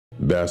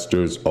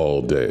Bastards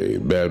All Day.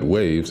 Bad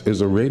Waves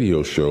is a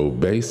radio show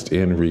based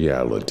in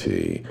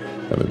reality,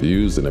 and the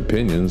views and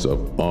opinions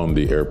of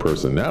on-the-air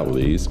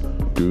personalities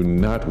do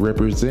not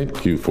represent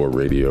Q4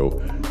 Radio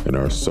and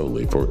are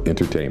solely for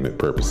entertainment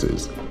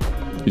purposes.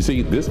 You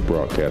see, this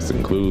broadcast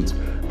includes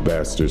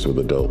bastards with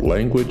adult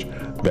language,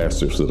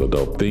 bastards with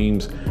adult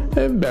themes,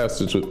 and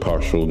bastards with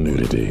partial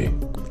nudity.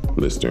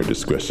 Listener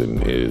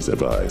discretion is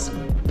advised.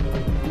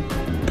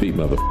 Pete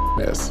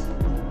motherfucking.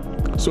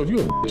 So if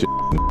you're a bitch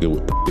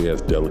with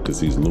ass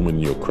delicacies looming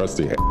in your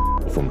crusty head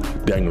from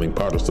dangling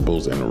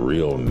participles and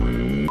real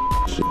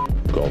shit,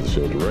 call the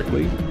show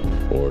directly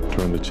or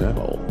turn the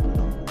channel.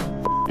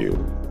 You.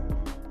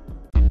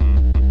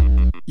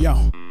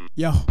 Yo.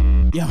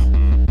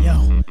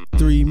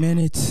 3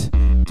 minutes.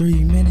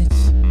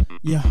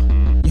 Yeah.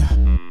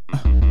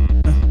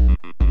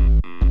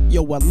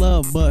 Yo, I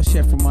love buzz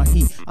chef from my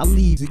heat. I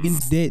leave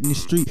against dead in the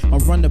street. I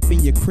run up in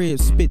your crib,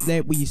 spit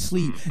that where you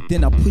sleep.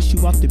 Then I push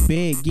you out the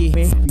bed, get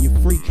her from your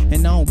freak.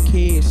 And I don't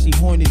care if she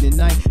horny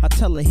tonight. I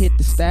tell her hit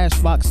the stash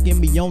box, give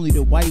me only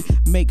the white.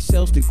 Make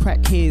shells to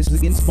crackheads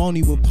against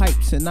bony with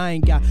pipes. And I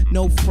ain't got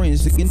no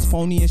friends against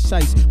phony and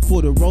shites.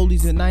 For the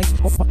rollies and ice,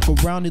 I'll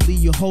fuck around and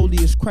leave you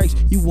holy as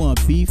Christ. You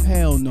want beef?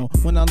 Hell no.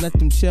 When I let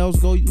them shells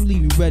go, you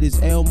leave you red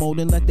as Elmo.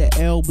 Then let that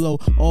L blow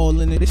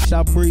all in it. This shit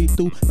I breathe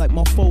through like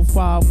my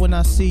 4-5 when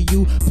I see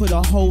you. Put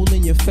a hole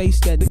in your face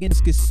that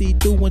niggas can see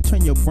through and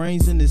turn your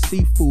brains into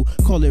seafood.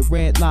 Call it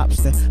red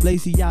lobster.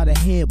 Lazy out of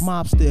head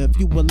mobster. If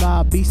you a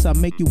live beast, I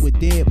make you a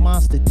dead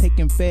monster.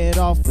 Taking fed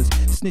offers.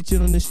 Snitching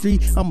on the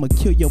street, I'ma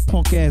kill your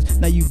punk ass.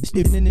 Now you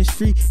sniffing in the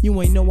street.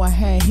 You ain't know I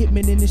had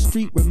hitmen in the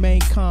street.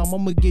 Remain calm.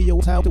 I'ma give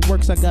your how it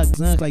works. I got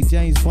guns like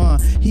James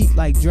Bond. Heat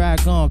like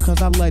Dragon.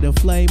 Cause I light a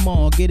flame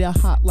on. Get it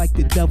hot like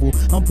the devil.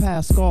 I'm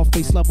past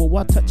Scarface level.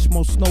 I touch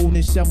more snow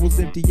than shovels.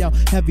 Empty out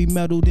heavy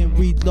metal then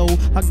reload.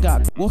 I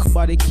got walk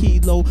by the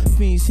kilo.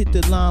 Fiends hit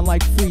the line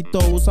like free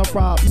throws. I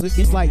rob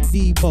it's like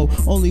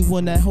Debo. Only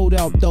one that hold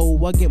out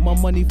though. I get my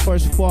money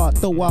first before I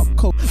throw out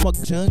coke. My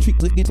gun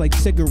treat against like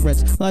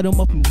cigarettes. Light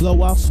them up and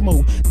blow out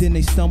smoke. Then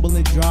they stumble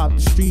and drop.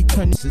 The street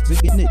turns to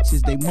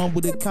niches. They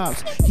mumble the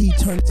cops. He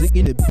turns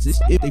into business.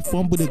 If they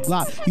fumble the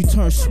Glock, you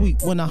turn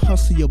sweet when I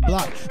hustle your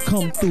block.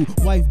 Come through,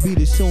 wife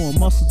beater showing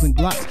muscles and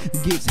glocks.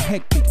 It gets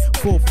hectic.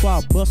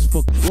 4-5 bust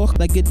for walk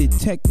like a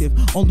detective.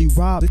 Only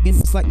rob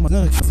against like my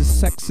gun cause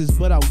it's sexist.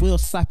 But I will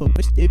slap a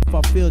bitch if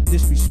I feel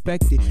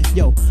disrespected.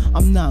 Yo,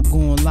 I'm not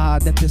gonna lie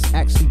that this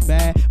actually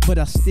bad, but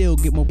I still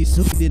get more beats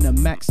than a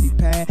maxi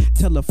pad.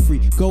 Tell a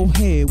freak, go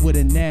ahead with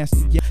a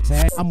nasty yeah.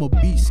 I'm a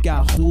beat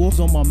scout, who's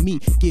on my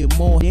meat, get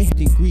more head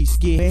than grease.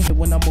 Get head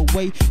when I'm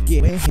away,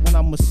 get head when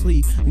I'm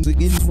asleep. And you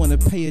just wanna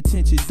pay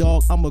attention,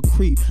 dog. I'm a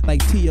creep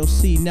like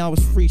TLC. Now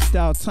it's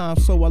freestyle time,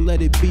 so I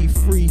let it be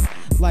free.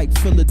 Like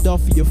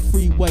Philadelphia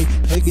freeway.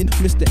 Again,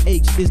 Mr.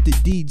 H is the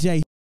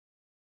DJ.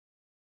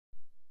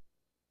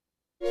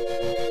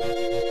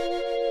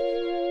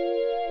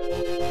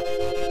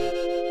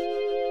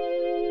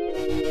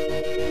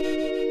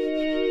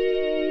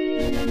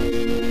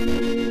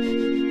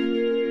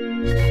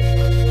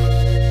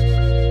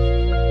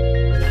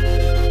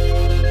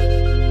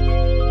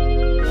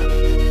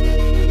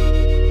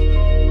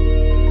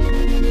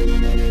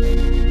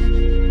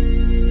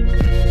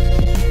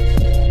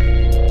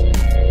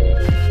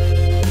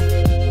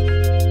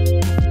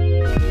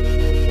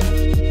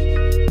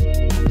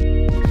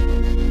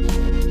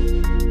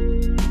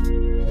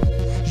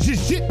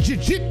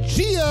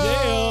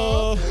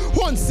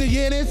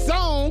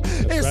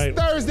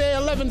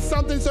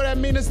 So that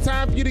means it's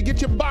time for you to get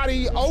your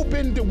body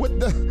opened with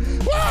the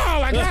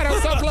wow, my God,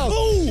 I'm so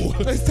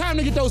close. It's time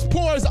to get those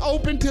pores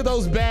open to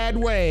those bad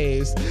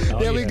waves.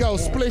 There we go.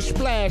 Splish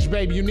splash,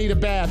 baby. You need a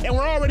bath. And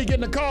we're already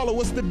getting a caller.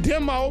 What's the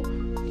demo?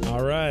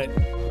 All right.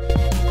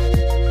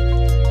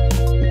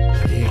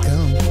 Here it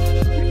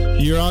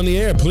comes. You're on the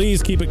air.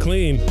 Please keep it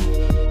clean.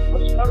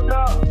 What's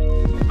up?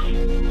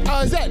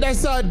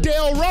 That's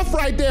Dale Ruff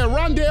right there.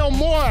 Rondell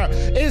Moore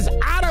is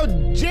out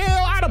of jail,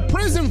 out of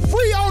prison,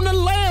 free on the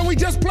land. We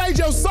just played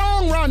your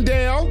song,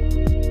 Rondell.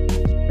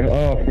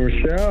 Oh, for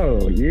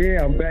sure.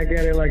 Yeah, I'm back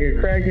at it like a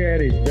crack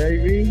addict,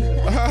 baby.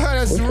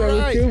 That's What's right.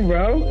 up with you,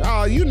 bro?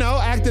 Oh, you know,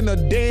 acting a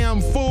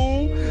damn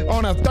fool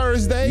on a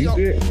Thursday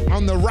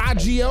on the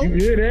Raggio. You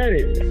good at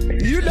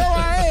it. You know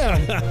I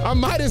am. I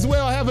might as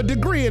well have a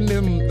degree in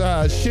them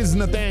shiz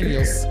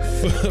Nathaniels.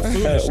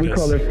 We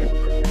call it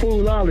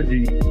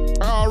foolology.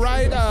 All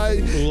right.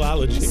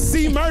 Foolology.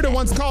 C. Murder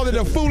once called it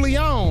a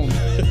fooleon.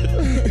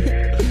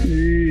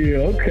 Yeah,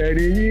 okay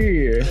then,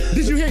 yeah.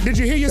 Did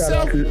you hear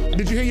yourself?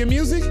 Did you hear your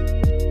music?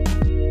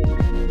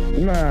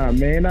 Nah,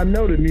 man, I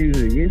know the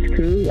music. It's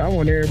cool. I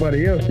want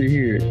everybody else to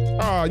hear it.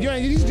 Oh,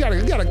 you just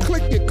gotta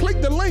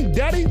click the link,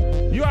 daddy.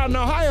 You out in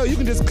Ohio, you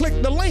can just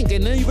click the link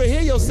and then you can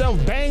hear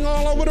yourself bang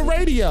all over the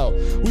radio.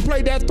 We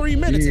played that 3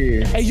 minutes.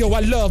 Yeah. Hey, yo, I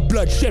love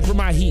blood shed from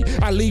my heat.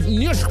 I leave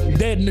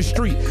dead in the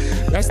street.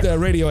 That's the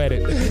radio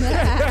edit.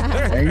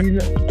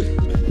 And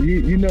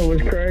you know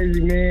what's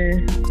crazy,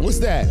 man? What's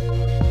that?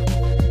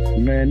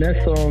 Man,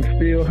 that song's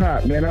still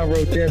hot, man. I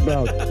wrote that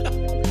about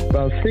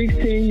about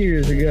 16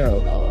 years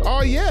ago.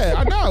 Oh, yeah,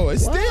 I know.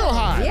 It's still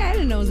hot. Yeah, I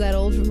didn't know it was that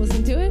old from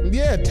listening to it.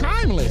 Yeah,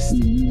 timeless.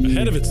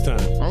 Ahead of its time.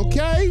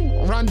 Okay,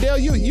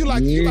 Rondell, you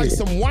like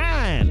some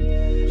wine.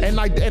 And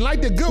like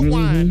the good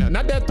wine,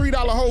 not that $3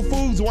 Whole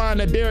Foods wine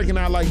that Derek and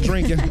I like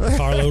drinking.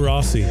 Carlo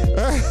Rossi.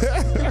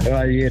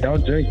 Yeah,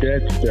 don't drink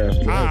that stuff.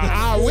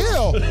 I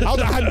will.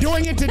 I'm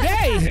doing it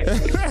today.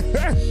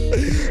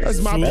 That's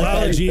my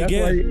Foodology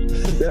again.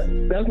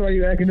 That's why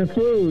you acting a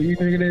fool. You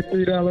drinking that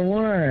 $3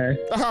 wine.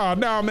 Oh,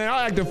 no, man.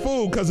 I act a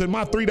fool because of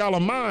my $3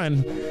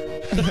 mine.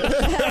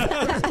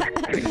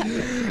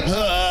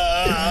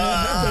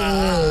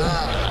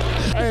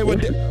 Hey, well,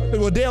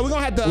 Dale, we're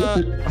going to have to,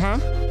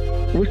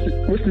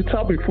 What's the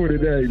topic for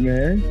today,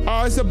 man?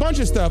 It's a bunch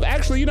of stuff.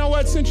 Actually, you know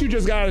what? Since you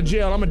just got out of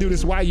jail, I'm gonna do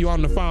this while you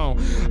on the phone.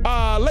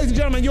 Ladies and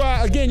gentlemen, you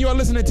are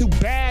listening to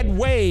Bad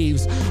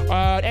Waves.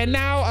 And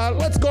now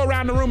let's go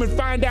around the room and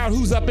find out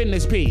who's up in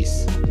this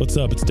piece. What's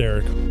up? It's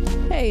Derek.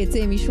 Hey, it's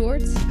Amy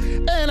Schwartz.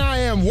 And I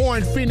am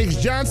Warren Phoenix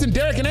Johnson.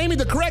 Derek and Amy,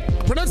 the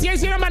correct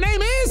pronunciation of my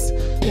name is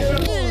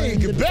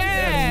Big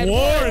Bad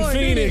Warren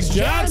Phoenix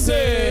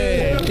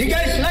Johnson. You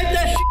guys like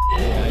that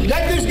shit? You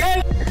like this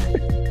guy?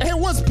 Hey,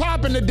 what's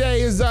popping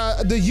today is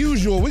the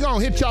usual. We're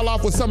going to hit y'all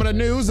off with some of the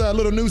news, a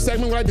little news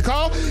segment we like to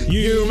call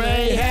You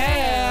May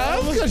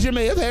Have, because you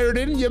may have heard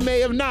it and you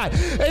may have not.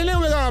 And then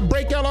we're going to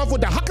break y'all off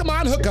with the Hook 'em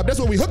on Hookup. That's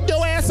where we hook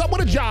your ass up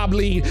with a job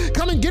lead.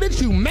 Come and get it,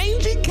 you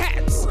mangy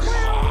cats.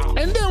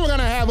 And then we're going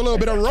to have a little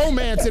bit of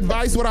romance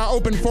advice with our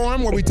open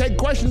forum where we take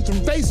questions from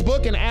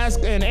Facebook and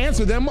ask and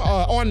answer them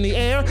on the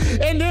air.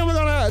 And then we're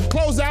going to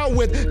close out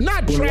with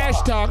not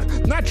trash talk,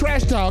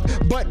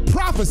 but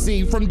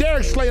prophecy from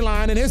Derek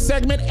Schlayline in his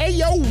segment,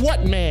 Ayo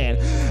What Man.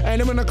 And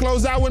then we're going to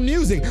close out with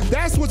music.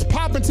 That's what's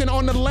popping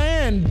on the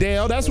land,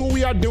 Dale. That's what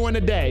we are doing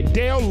today.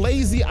 Dale,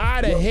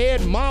 lazy-eyed, a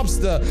head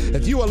mobster.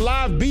 If you a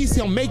live beast,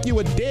 he'll make you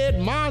a dead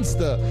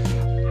monster.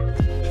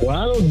 Well,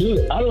 I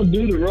don't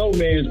do the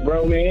romance,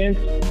 bro, man.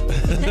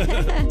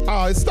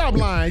 Oh, stop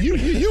lying.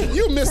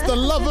 You missed the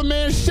lover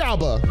man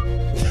Shaba.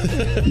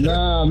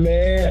 Nah,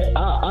 man.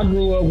 I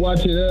grew up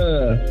watching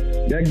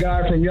that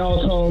guy from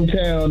y'all's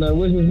hometown.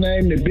 What's his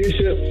name? The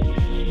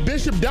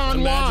Bishop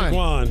Don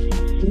Juan.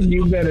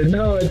 You better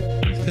know it.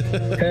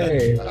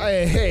 Hey,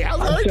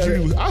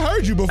 I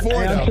heard you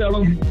before. Hey, I tell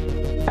him.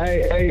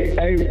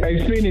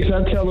 Hey, Phoenix,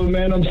 I tell him,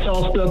 man, I'm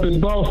sauced up and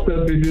bossed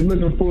up. If you're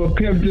looking for a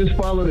pimp, just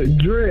follow the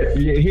drip.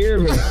 You hear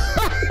me?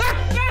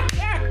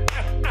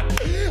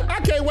 I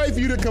can't wait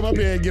for you to come up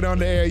here and get on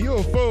the air. You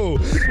a fool.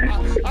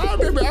 I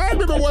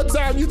remember one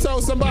time you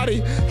told somebody,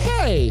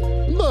 hey,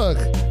 look,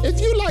 if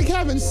you like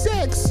having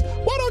sex,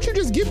 why don't you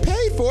just get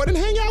paid for it and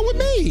hang out with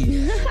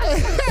me?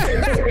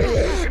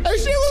 And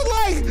she was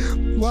like,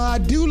 well, I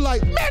do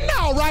like, man,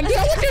 no,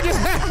 Rondell, what you just...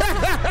 I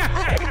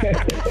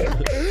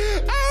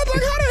was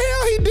like, how the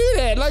hell he do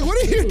that? Like, what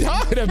are you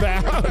talking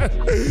about?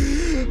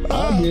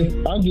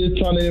 I'm just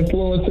trying to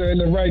influence her in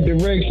the right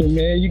direction,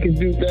 man. You can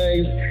do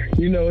things,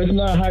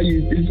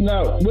 it's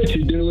not what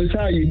you do, it's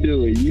how you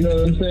do it. You know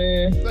what I'm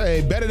saying?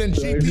 Hey, better than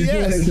so GPS. If you're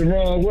doing it the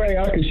wrong way,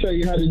 I can show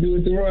you how to do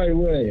it the right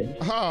way.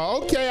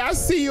 Oh, okay. I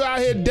see you out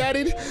here,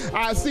 daddy.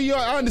 I see you.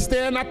 I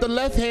understand, not the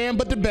left hand,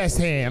 but the best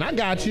hand. I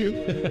got you.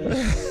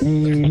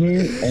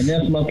 And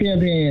that's my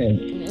pimp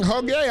hand.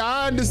 Okay,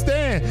 I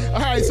understand.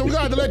 All right, so we're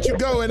going to let you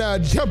go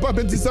and jump up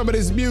into some of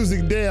this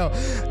music, Dale.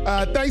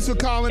 Thanks for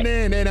calling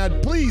in,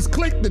 and please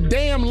click the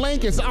damn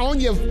link. It's on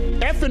your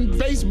effing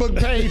Facebook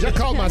page. I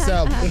call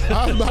myself.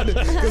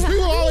 Because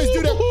people always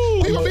do that.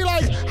 People be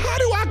like, how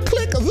do I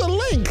click the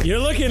link? You're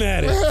looking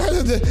at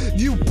it.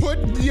 You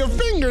put your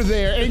finger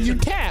there and you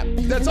tap.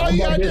 That's all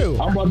you got to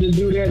do. I'm about to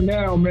do that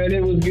now, man.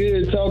 It was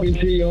good talking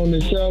to you on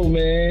the show,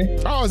 man.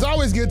 Oh, it's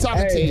always good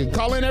talking to you.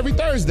 Call in every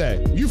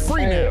Thursday. You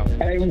free now.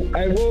 Hey,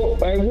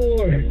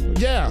 Warren.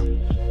 Yeah.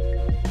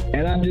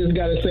 And I just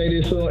got to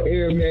say this on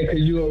air, man, because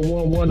you are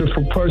one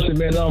wonderful person,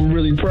 man. I'm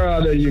really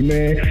proud of you,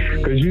 man,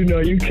 because, you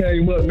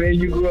came up, man.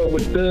 You grew up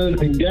with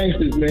thugs and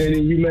gangsters, man,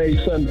 and you made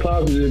something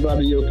positive out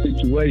of your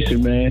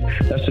situation, man.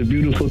 That's a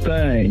beautiful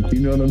thing. You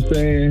know what I'm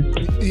saying?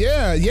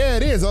 Yeah,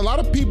 it is. A lot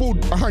of people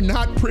are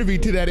not privy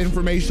to that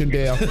information,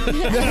 Dale.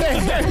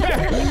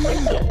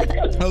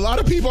 A lot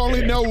of people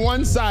only know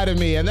one side of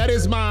me, and that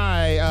is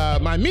my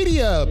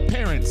media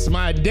parents,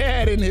 my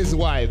dad and his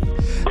wife.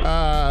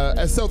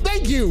 So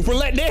thank you for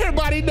letting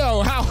everybody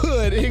know how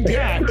hood it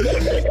got.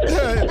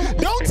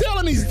 Don't tell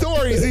any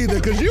stories either,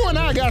 because you and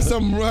I got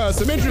some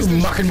interesting.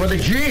 Mucking with a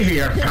G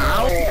here,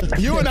 pal.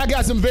 You and I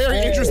got some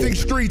very interesting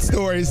street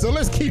stories. So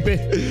let's keep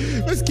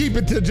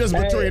it to just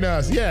between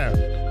us. Yeah.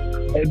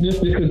 And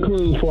just to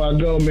conclude before I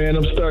go, man,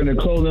 I'm starting a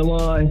clothing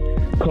line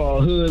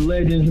called Hood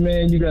Legends,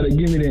 man. You got to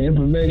give me the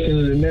information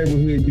of the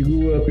neighborhood you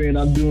grew up in.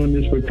 I'm doing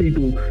this for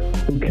people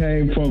who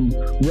came from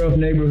rough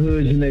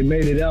neighborhoods and they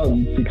made it out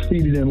and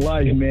succeeded in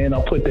life, man.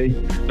 I'll put their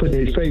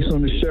face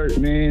on the shirt,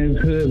 man.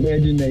 Hood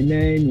Legend, their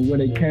name and where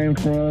they came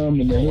from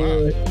and the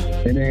hood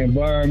and their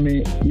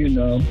environment,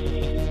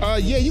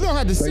 Yeah, you're gonna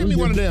have to send me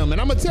one of them,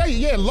 and I'm gonna tell you,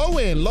 yeah, low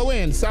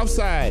end, south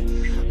side.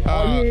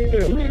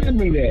 Send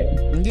me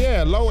that.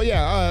 Yeah,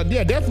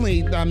 yeah,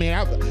 definitely. I mean,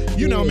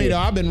 you know me though.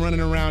 I've been running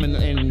around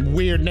in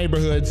weird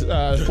neighborhoods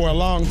for a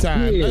long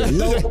time. Yeah,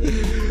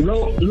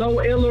 low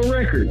Ella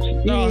Records.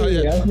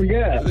 Yeah, I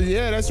forgot.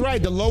 Yeah, that's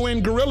right. The Low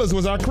End Gorillas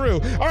was our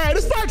crew. All right,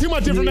 it's far too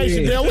much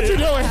information, Dale. What you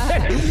doing?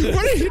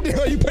 What are you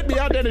doing? You put me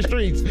out there in the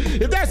streets.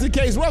 If that's the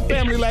case, rough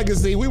family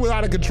legacy. We were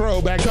out of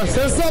control back then.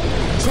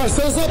 Trust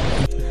us up.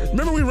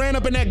 Remember we ran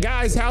up in that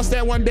guy's house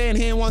that one day and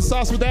he didn't want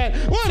sauce with that?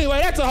 Well, anyway,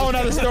 that's a whole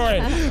nother story.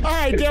 All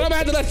right, Dale, I'm gonna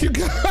have to let you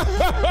go.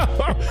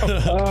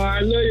 I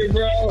love you,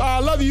 bro. I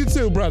love you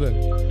too, brother.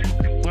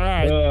 All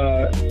right.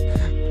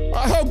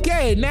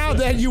 Okay, now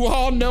that you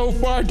all know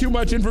far too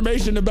much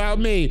information about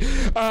me,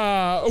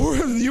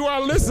 you are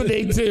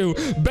listening to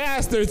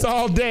Bastards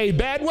All Day,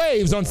 Bad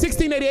Waves on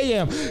 1680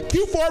 AM,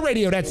 Q4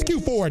 Radio. That's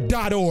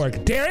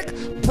Q4.org. Derek,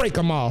 break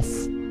them off.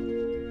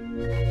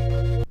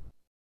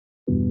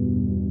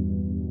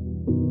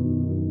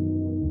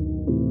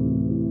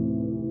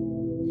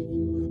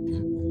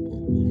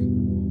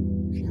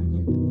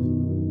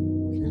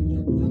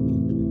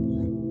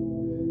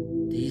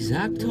 These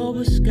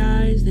October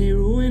skies, they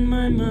ruin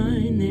my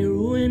mind, they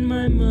ruin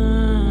my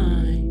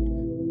mind.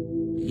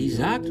 These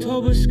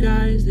October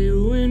skies, they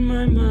ruin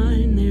my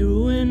mind, they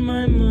ruin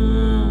my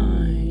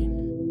mind.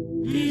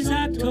 These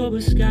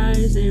October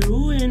skies, they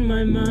ruin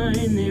my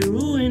mind, they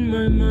ruin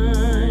my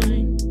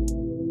mind.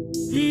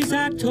 These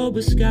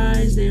October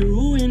skies, they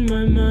ruin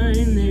my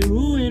mind, they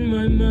ruin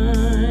my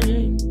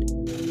mind.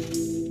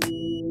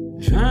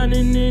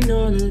 Drowning in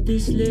all of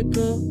this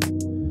liquor,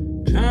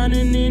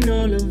 drowning in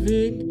all of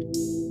it.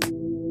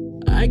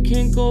 I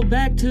can't go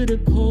back to the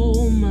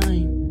coal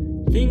mine.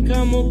 Think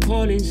I'm all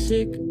calling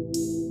sick.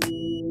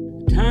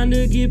 Time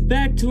to get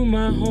back to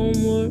my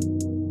homework.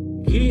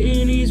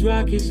 Getting these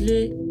rockets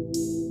lit.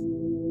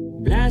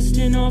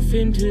 Blasting off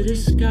into the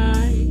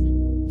sky.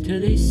 Till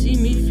they see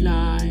me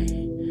fly.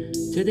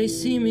 Till they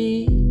see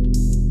me.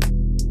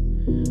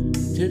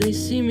 Till they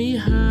see me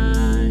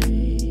high.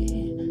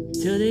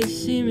 Till they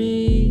see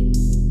me.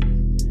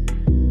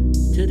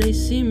 Till they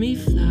see me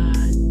fly.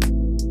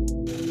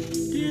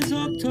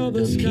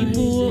 The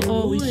people were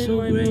always so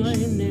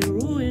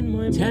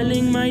gracious,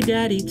 telling my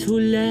daddy to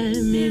let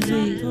me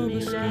be.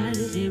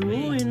 They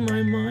ruin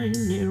my mind,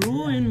 they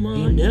ruin my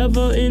mind.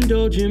 Never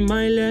indulge in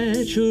my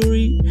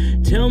lechery.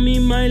 Tell me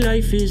my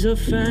life is a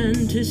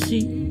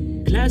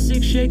fantasy,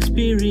 classic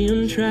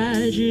Shakespearean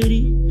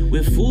tragedy,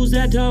 with fools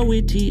that are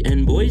witty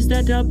and boys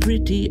that are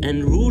pretty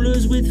and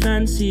rulers with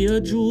fancier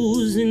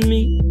jewels than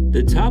me.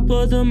 The top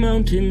of the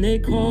mountain, they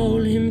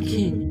call him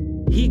king.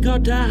 He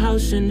got a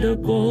house and a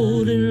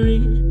golden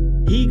ring.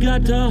 He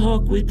got a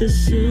hawk with a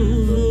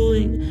silver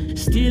wing.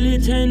 Steal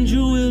it and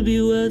you will be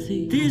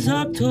worthy. These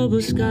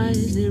October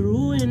skies, they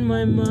ruin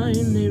my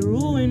mind, they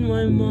ruin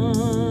my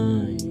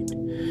mind.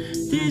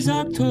 These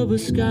October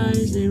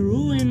skies, they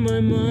ruin my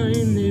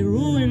mind, they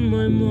ruin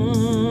my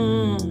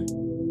mind.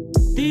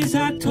 These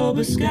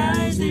October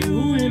skies, they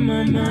ruin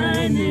my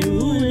mind, they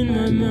ruin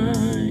my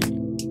mind.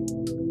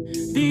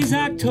 These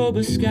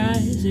October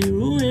skies, they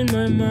ruin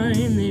my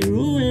mind, they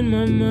ruin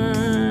my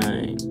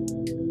mind.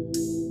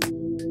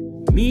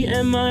 Me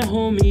and my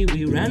homie,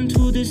 we ran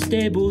to the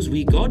stables,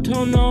 we got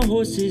on our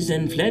horses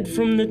and fled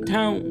from the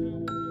town.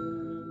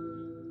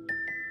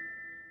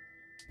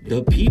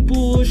 The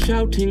people were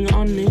shouting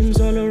our names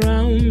all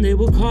around. They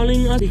were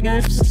calling us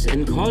gaffs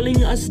and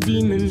calling us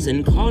demons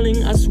and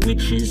calling us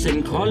witches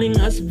and calling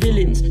us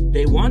villains.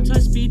 They want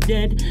us be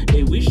dead,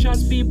 they wish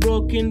us be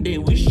broken, they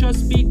wish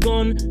us be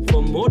gone.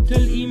 For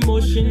mortal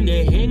emotion,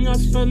 they hang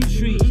us from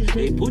trees,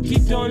 they put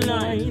it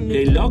online.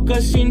 They lock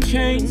us in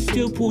chains,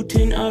 still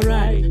putting a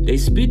ride. They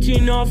spit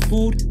in our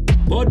food,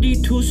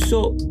 body to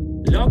soap,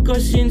 lock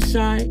us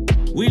inside.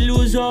 We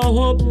lose our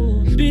hope,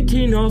 spit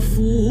in our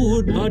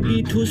food,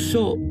 body to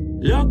soap,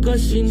 lock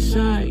us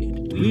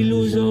inside. We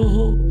lose our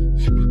hope.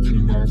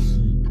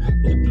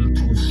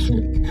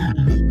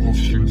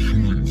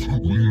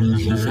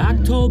 These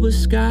October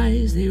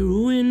skies, they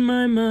ruin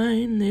my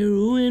mind, they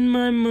ruin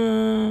my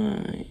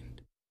mind.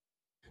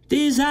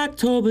 These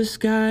October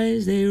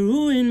skies, they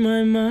ruin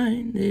my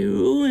mind, they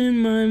ruin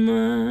my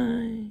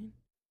mind.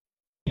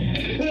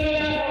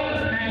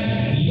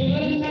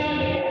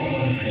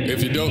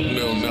 If you don't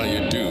know, now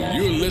you do.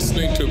 You're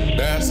listening to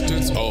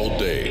Bastards All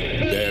Day.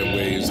 Bad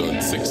Waves on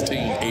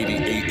 1680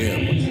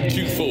 AM.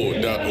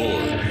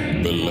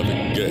 Q4.org.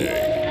 Beloved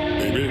Gang.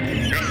 Baby.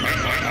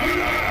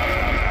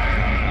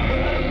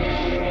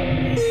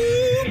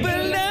 Ooh,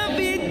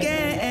 beloved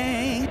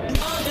gang.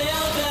 All day,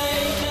 all day.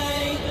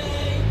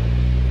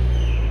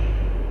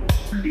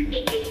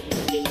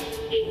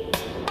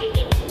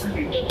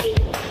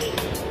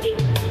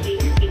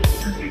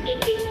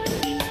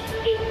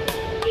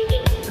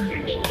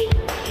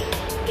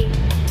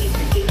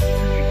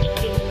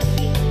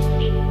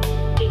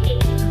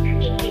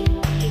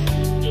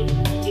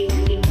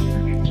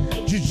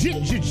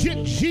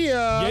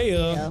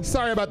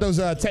 sorry about those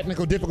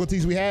technical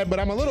difficulties we had, but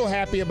I'm a little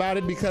happy about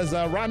it because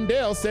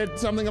Rondell said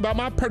something about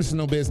my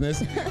personal business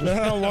that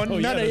I don't want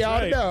none of y'all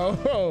to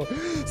know.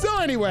 So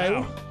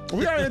anyway,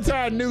 we are into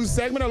our news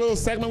segment, a little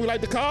segment we like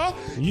to call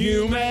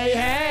You May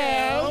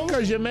Have,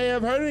 because you may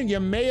have heard it and you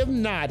may have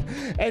not.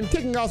 And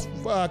kicking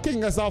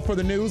us off for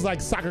the news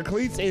like soccer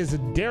cleats is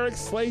Derek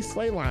Slay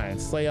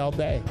Lyons. Slay all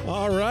day.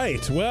 All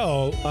right.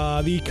 Well,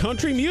 the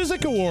Country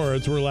Music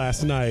Awards were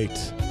last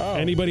night. Oh.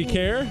 Anybody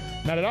care?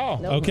 Not at all.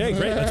 Nope. Okay,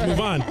 great. Let's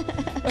move on.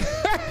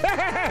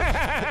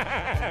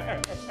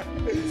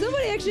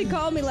 Somebody actually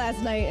called me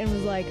last night and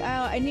was like, oh,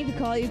 I need to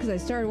call you because I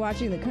started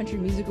watching the Country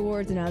Music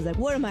Awards, and I was like,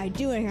 what am I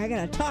doing? I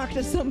gotta talk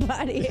to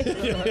somebody.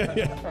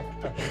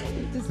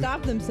 To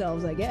stop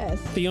themselves, I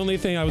guess. The only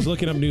thing, I was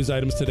looking up news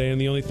items today,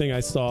 and the only thing I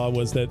saw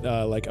was that,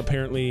 like,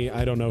 apparently,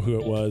 I don't know who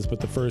it was, but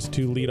the first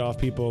two leadoff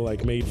people,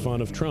 like, made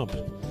fun of Trump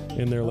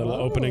in their little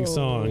opening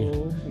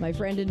song. My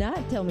friend did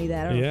not tell me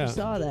that. I don't know if you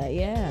saw that.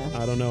 Yeah.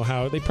 I don't know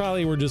how. They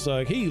probably were just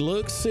like, he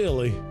looks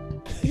silly.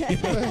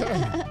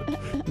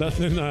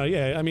 Nothing.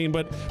 Yeah, I mean,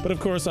 but of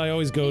course, I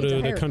always go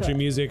to the Country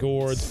Music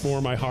Awards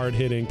for my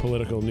hard-hitting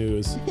political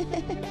news.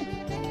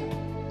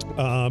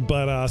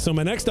 So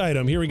my next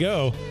item, here we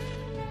go.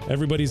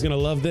 Everybody's gonna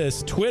love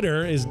this.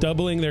 Twitter is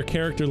doubling their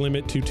character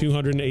limit to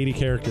 280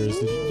 characters.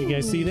 Did you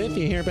guys see that? Did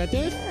you hear about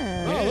that?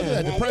 Oh, look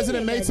at that. The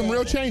president made some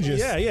real changes.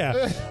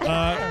 Yeah.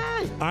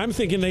 I'm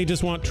thinking they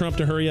just want Trump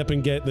to hurry up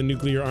and get the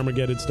nuclear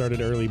Armageddon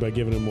started early by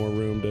giving him more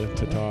room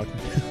to talk.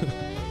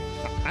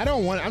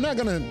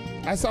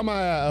 I saw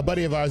a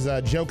buddy of ours,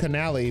 Joe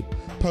Canale,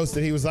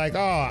 posted. He was like,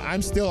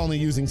 I'm still only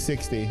using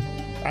 60.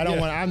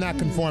 I'm not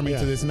conforming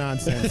to this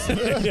nonsense.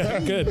 Yeah,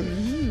 good.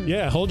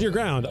 Yeah, hold your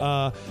ground.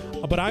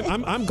 But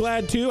I'm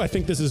glad too. I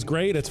think this is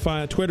great. It's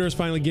fine. Twitter is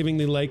finally giving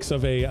the likes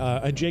of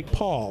a Jake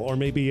Paul or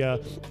maybe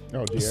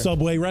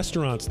Subway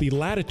restaurants the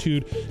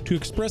latitude to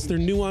express their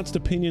nuanced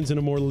opinions in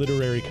a more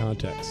literary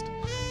context.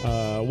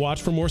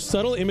 Watch for more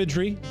subtle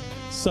imagery,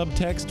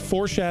 subtext,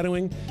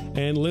 foreshadowing,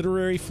 and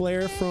literary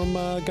flair from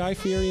Guy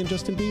Fieri and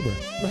Justin Bieber.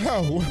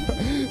 Oh,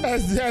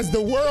 as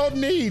the world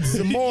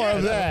needs more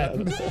of that.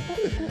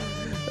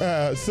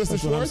 Sister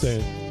Schwartz?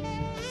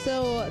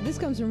 So this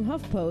comes from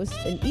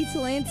HuffPost. An East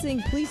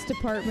Lansing Police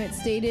Department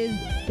stated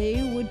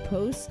they would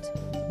post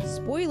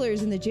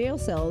spoilers in the jail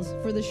cells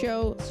for the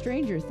show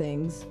Stranger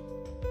Things.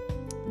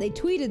 They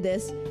tweeted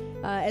this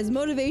as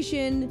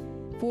motivation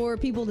for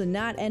people to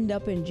not end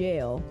up in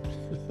jail.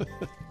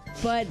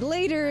 But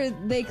later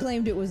they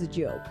claimed it was a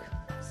joke.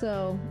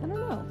 So, I don't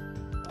know.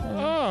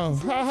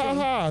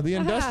 The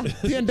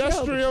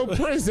industrial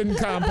prison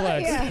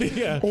complex.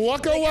 Yeah.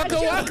 Waka, waka,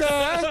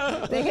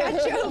 waka. They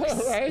got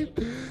jokes. Right?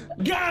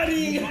 Got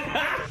him!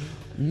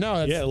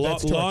 No,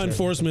 that's law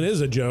enforcement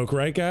is a joke,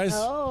 right, guys?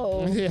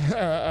 Oh.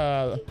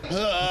 Yeah.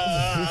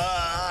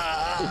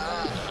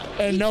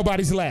 And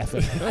nobody's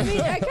laughing. I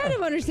mean, I kind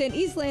of understand.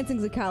 East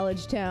Lansing's a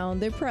college town.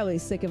 They're probably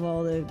sick of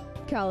all the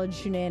college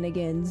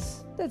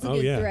shenanigans. That's a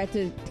good threat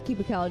to keep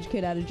a college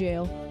kid out of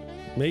jail.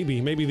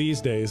 Maybe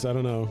these days. I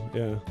don't know.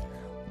 Yeah.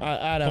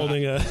 I don't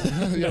Holding a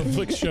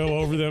Netflix show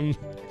over them.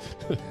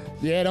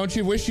 Yeah, don't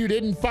you wish you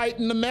didn't fight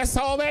in the mess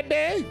hall that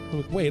day?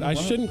 Wait, I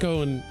shouldn't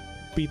go and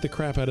beat the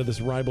crap out of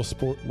this rival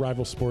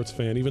sports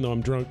fan, even though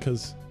I'm drunk,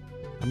 because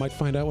I might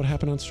find out what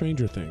happened on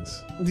Stranger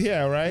Things.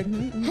 Yeah, right?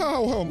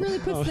 Oh, really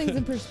puts things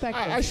in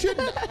perspective. I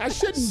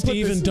shouldn't.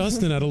 Steve and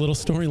Dustin had a little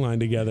storyline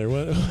together.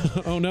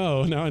 What? Oh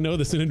no! Now I know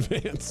this in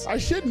advance. I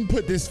shouldn't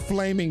put this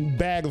flaming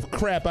bag of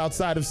crap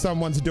outside of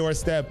someone's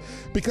doorstep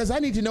because I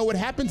need to know what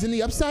happens in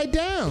the upside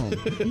down.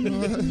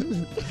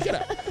 Get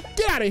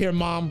out of here,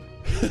 Mom.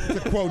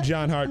 To quote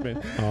John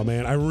Hartman. Oh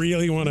man, I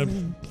really want to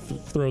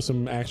throw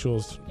some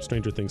actual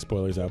Stranger Things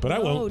spoilers out, but I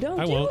won't.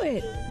 Don't do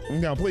it.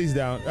 No, please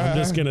don't. I'm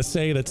just gonna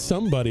say that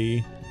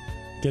somebody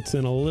gets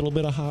in a little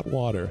bit of hot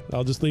water.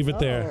 I'll just leave it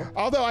there.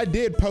 Although I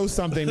did post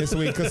something this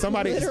week because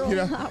somebody,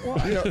 hot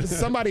water.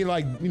 somebody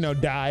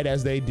died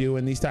as they do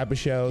in these type of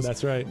shows.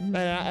 That's right. And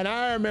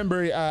I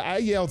remember I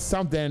yelled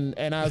something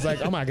and I was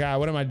like, oh my God,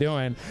 what am I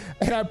doing?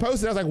 And I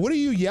posted, I was like, what are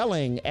you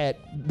yelling at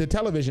the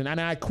television? And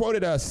I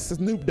quoted a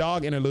Snoop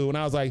Dogg interlude and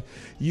I was like,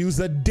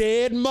 use a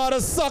dead mother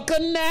sucker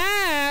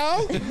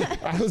now.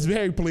 I was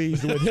very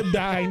pleased with him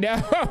dying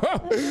now.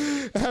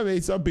 I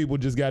mean, some people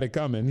just got it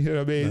coming. You know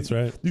what I mean? That's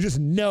right. You just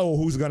know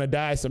who's gonna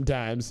die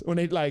sometimes when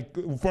they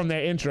from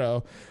their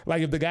intro.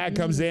 Like if the guy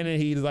comes in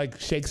and he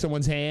shakes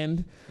someone's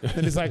hand,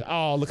 and it's like,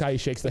 oh, look how he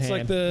shakes the hand.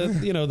 It's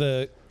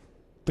like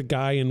the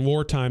guy in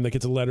wartime that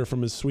gets a letter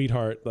from his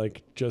sweetheart,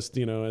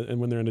 and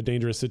when they're in a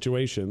dangerous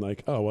situation,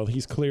 like, oh well,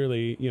 he's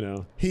clearly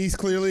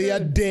a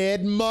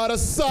dead mother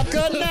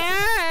sucker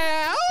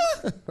now.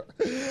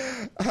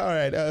 All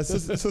right,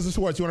 Sister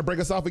Schwartz, you want to break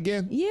us off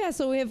again? Yeah,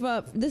 so we have,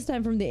 this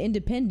time from The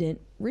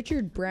Independent,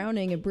 Richard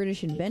Browning, a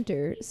British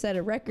inventor, set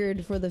a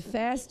record for the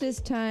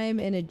fastest time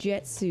in a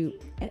jet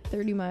suit at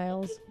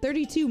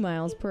 32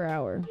 miles per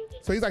hour.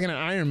 So he's like in an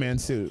Iron Man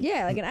suit.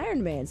 Yeah, like an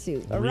Iron Man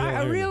suit. A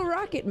real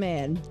rocket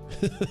man.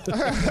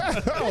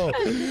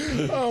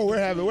 we're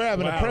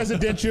having a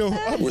presidential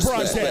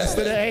broadcast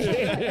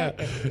today.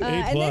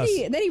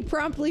 And then he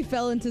promptly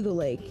fell into the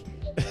lake.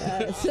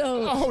 Nice.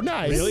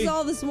 This is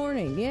all this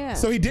morning, yeah.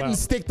 So he didn't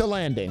stick the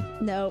landing.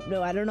 No,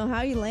 I don't know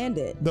how he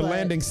landed. The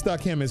landing stuck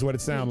him is what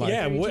it sounded like.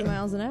 Yeah, 32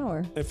 miles an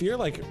hour. If you're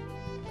like,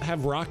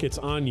 have rockets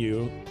on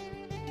you,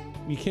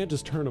 you can't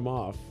just turn them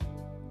off.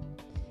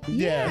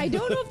 Yeah, I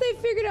don't know if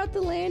they've figured out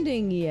the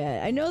landing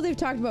yet. I know they've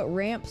talked about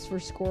ramps for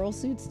squirrel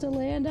suits to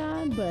land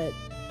on, but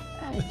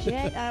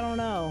jet, I don't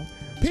know.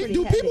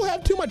 Do people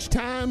have too much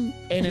time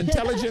and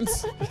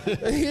intelligence?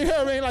 You know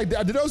what I mean? Like,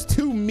 do those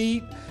two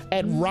meet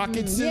at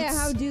rocket suits? Yeah,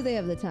 how do they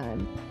have the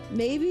time?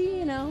 Maybe,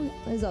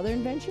 his other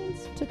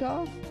inventions took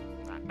off.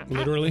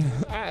 Literally.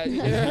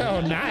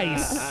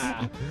 Nice.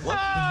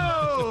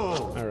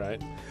 Whoa!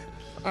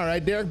 All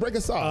right, Derek, break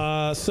us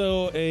off.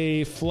 So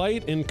a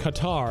flight in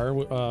Qatar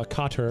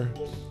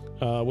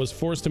was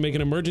forced to make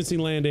an emergency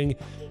landing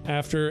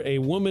after a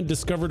woman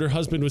discovered her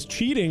husband was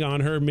cheating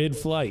on her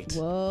mid-flight.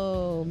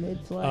 Whoa,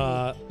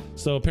 mid-flight.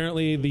 So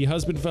apparently the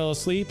husband fell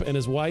asleep and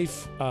his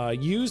wife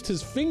used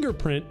his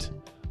fingerprint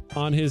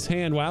on his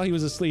hand while he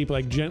was asleep,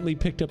 like gently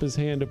picked up his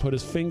hand to put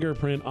his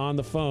fingerprint on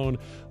the phone,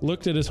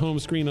 looked at his home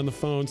screen on the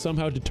phone,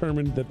 somehow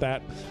determined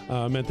that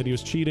meant that he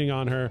was cheating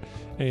on her.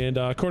 And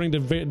according to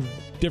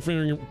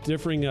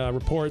differing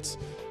reports,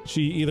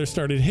 she either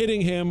started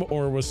hitting him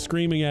or was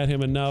screaming at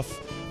him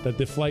enough that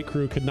the flight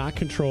crew could not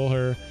control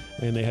her,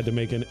 and they had to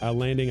make a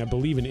landing, I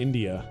believe, in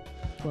India.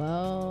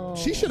 Whoa.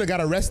 She should have got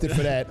arrested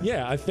for that.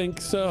 Yeah, I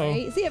think so.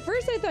 Right? See, at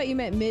first I thought you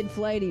meant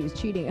mid-flight he was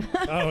cheating on.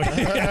 Oh,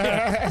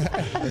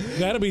 yeah.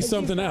 That'll be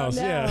something else,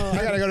 yeah.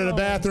 I gotta go to the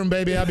bathroom,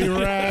 baby. I'll be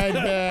right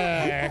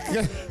back.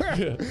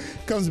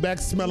 Comes back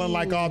smelling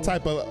like all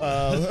type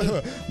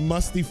of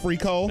musty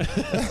freak hole.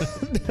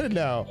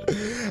 No.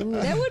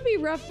 That would be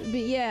rough,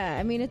 but yeah,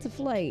 I mean, it's a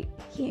flight.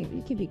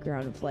 You can't be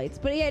grounded flights.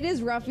 But yeah, it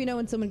is rough,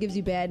 when someone gives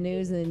you bad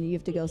news and then you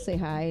have to go say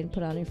hi and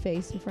put on your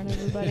face in front of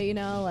everybody,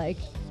 like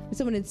when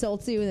someone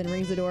insults you and then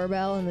rings the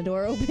doorbell and the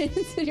door opens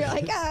and you're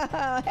like,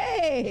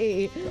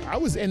 hey. I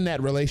was in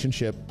that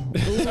relationship.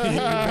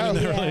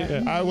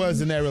 Yeah. I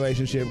was in that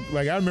relationship.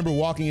 Like, I remember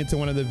walking into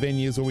one of the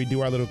venues where we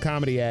do our little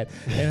comedy at,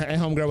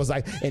 and homegirl was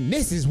like, and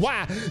this is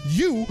why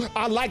you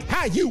are like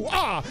how you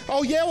are.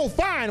 Oh, yeah, well,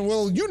 fine.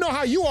 Well, you know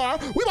how you are.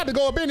 We about to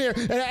go up in here,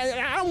 and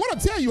I don't want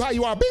to tell you how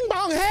you are. Bing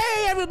bong.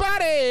 Hey,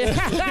 everybody.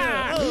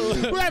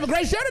 We'll have a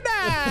great show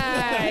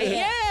tonight.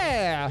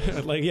 Yeah.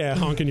 Like,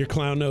 honking your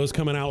clown nose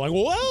coming out like,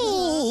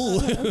 whoa.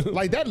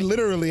 Like, that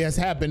literally has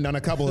happened on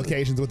a couple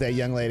occasions with that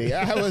young lady.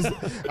 I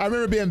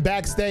remember being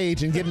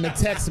backstage and getting a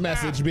text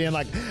message being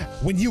like,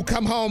 when you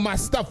come home, my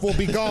stuff will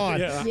be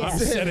gone. I'm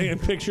sending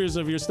pictures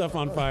of your stuff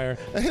on fire.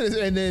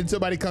 And then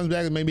somebody comes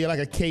back with maybe like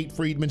a Kate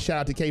Friedman. Shout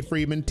out to Kate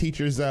Friedman.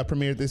 Teachers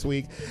premiered this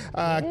week.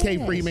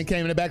 Kate Friedman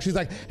came in the back. She's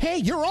like, hey,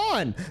 you're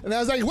on. And I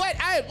was like, what?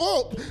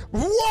 All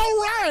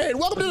right.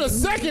 Welcome to the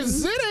Second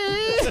City.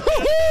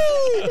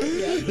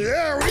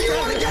 Yeah, we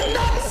want to get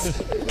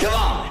nuts. Come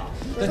on.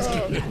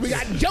 We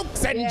got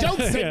jokes and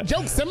jokes and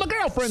jokes, and my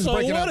girlfriend's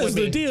breaking up with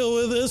me. So what is the deal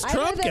with this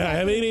Trump guy?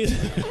 I mean, he's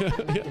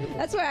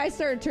that's why I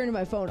started turning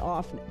my phone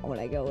off when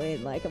I go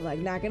in. Like, I'm like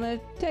not gonna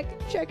check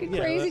a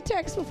crazy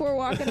text before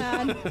walking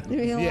on.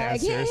 Being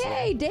like,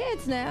 hey,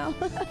 dance now.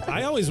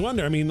 I always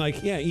wonder. I mean,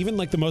 like, even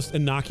like the most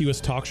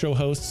innocuous talk show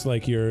hosts,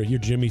 like your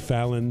Jimmy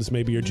Fallons,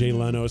 maybe your Jay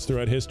Leno's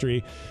throughout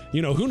history.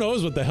 Who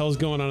knows what the hell's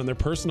going on in their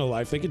personal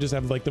life? They could just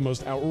have like the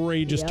most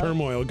outrageous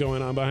turmoil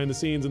going on behind the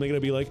scenes, and they're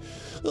gonna be like,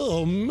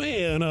 oh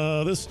man.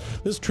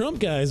 This Trump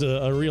guy's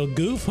a real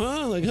goof,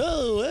 huh? Like,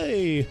 oh,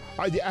 hey.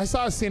 I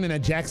saw a scene in a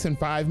Jackson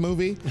 5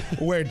 movie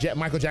where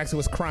Michael Jackson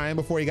was crying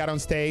before he got on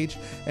stage,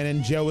 and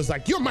then Joe was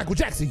like, you're Michael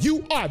Jackson.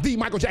 You are the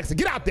Michael Jackson.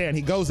 Get out there. And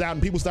he goes out,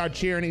 and people start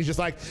cheering, and he's just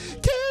like, can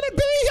it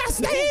be I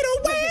stayed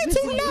away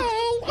too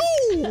long?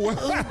 Ooh.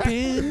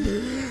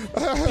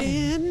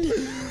 Ben.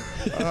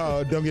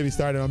 Oh, don't get me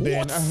started on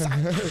Ben.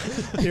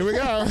 Here we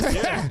go.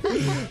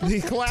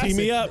 The classic.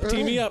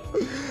 Team me up.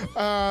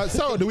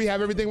 So, do we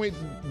have everything?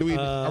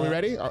 Are we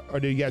ready? Or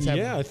do you guys have?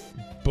 Yeah, I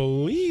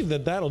believe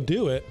that'll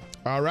do it.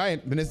 All right,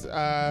 then it's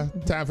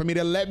time for me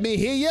to let me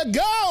hear you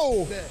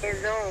go.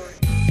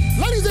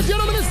 Ladies and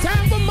gentlemen, it's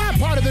time for my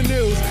part of the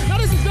news. Now,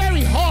 this is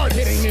very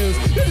hard-hitting news.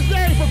 This is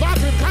very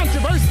provocative,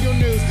 controversial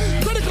news,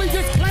 critically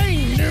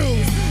disclaimed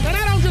news. And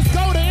I don't just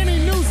go to any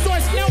news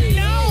source. No.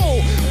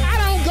 I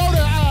don't go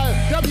to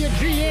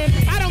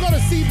WGN. I don't go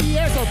to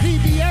CBS or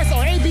PBS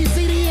or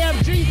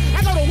ABCDEFG.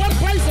 I go to one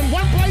place and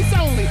one place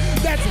only.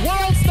 That's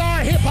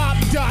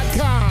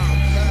WorldStarHipHop.com.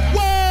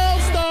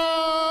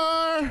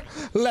 WorldStar.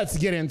 Let's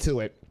get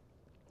into it.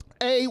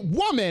 A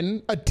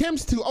woman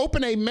attempts to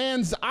open a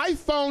man's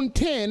iPhone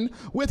 10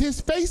 with his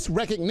face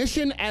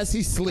recognition as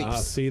he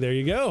sleeps. See, there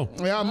you go.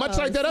 Yeah, much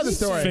like that other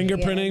story.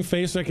 Fingerprinting,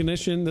 face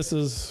recognition. This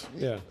is,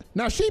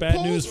 Now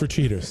bad news for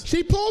cheaters.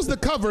 She pulls the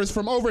covers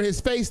from over his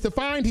face to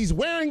find he's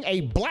wearing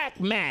a black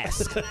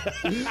mask.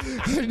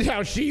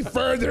 Now she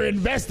further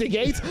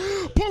investigates,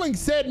 pulling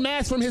said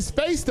mask from his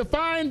face to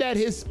find that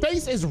his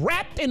face is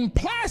wrapped in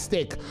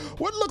plastic,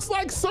 what looks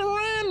like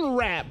saran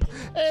wrap,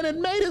 and it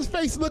made his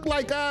face look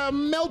like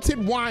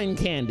melted wine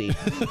candy.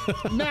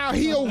 Now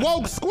he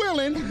awoke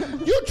squealing,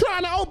 "You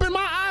trying to open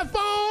my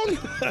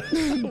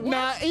iPhone?"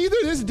 Now either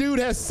this dude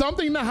has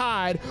something to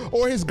hide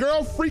or his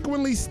girl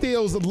frequently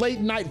steals late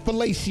night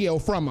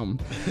fellatio from him.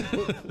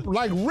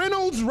 Like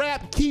Reynolds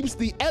Wrap keeps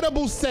the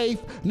edible safe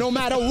no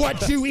matter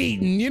what you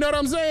eating. You know what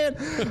I'm saying?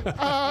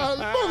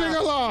 Moving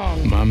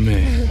along. My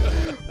man.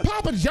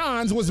 Papa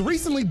John's was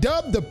recently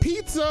dubbed the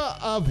pizza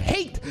of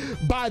hate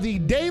by the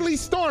Daily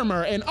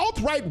Stormer, an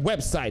alt-right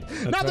website.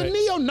 Now, the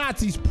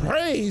neo-Nazis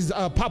praise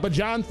Papa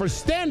John for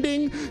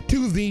standing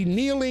to the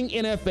kneeling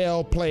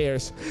NFL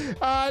players.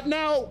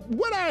 Now,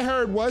 what I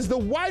heard was the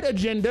white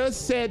agenda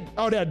said,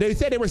 they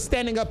said they were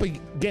standing up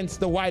against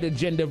the white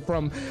agenda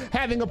from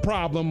having a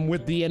problem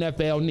with the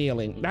NFL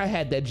kneeling. I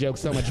had that joke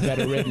so much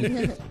better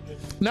written.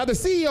 Now, the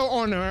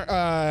CEO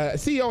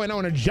and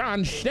owner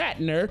John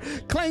Shatner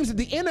claims that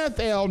the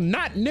NFL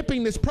not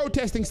nipping this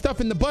protesting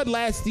stuff in the bud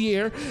last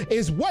year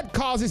is what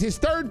causes his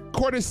third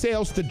quarter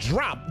sales to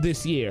drop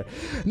this year.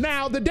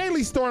 Now, the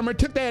Daily Stormer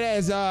took that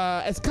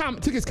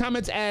took his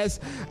comments as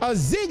a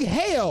zig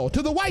hail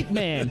to the white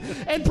man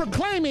and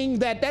proclaiming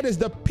that that is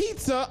the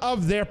pizza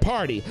of their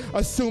party,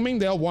 assuming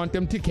they'll want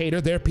them to cater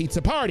their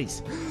pizza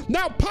parties.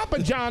 Now, Papa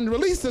John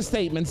released a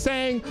statement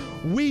saying,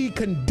 "We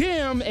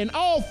condemn in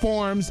all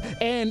forms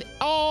and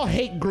all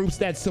hate groups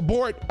that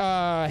support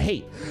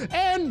hate,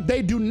 and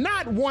they do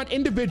not want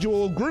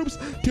individual groups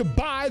to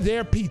buy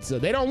their pizza.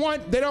 They don't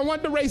want the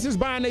racists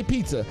buying their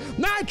pizza."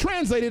 Now, I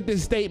translated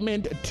this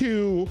statement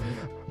to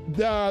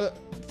the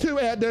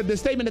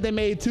statement that they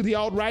made to the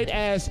alt-right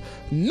as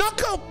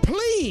 "Knuckle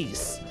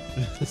please."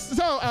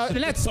 So,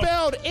 and that's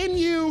spelled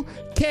N-U-K-K-K-A.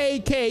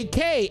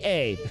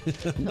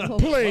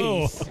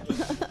 Please.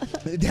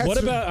 What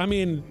about,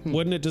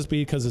 wouldn't it just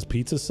be because his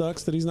pizza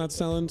sucks that he's not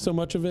selling so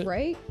much of it?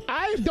 Right?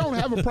 I don't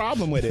have a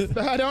problem with it.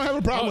 I don't have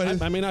a problem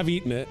with it. I've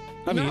eaten it.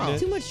 I've eaten it.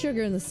 Too much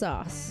sugar in the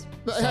sauce.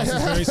 Sauce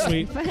is very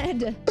sweet. If I had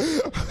to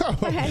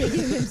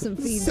give him some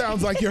feedback.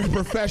 Sounds like you're a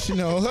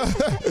professional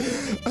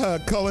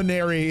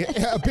culinary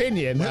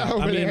opinion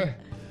over there.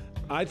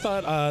 I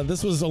thought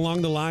this was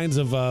along the lines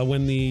of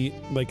when the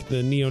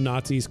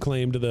neo-Nazis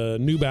claimed the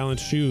New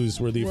Balance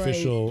shoes were the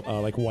official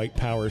white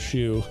power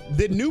shoe.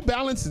 Did New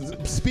Balance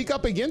speak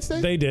up against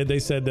it? They did. They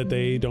said that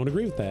they don't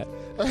agree with that.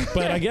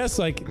 But I guess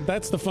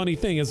that's the funny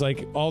thing is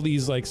all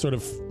these sort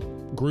of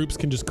groups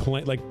can just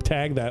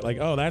tag that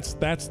oh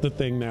that's the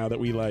thing now that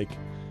we like,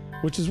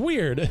 which is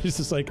weird. It's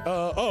just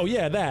oh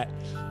yeah, that.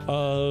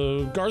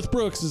 Garth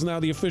Brooks is now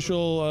the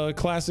official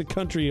classic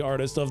country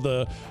artist of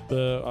the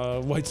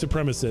white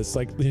supremacists.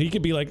 He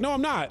could be no,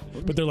 I'm not.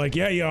 But they're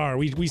yeah, you are.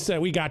 We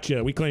said we got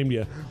you. We claimed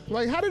you.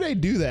 How do they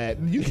do that?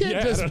 You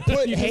can't just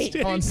put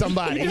hate on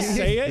somebody. You just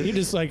say it. You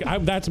just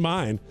that's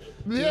mine.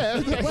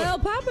 Yeah. Well,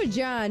 Papa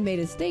John made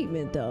a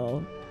statement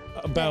though.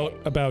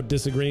 About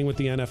disagreeing with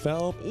the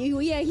NFL?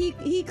 Yeah,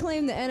 he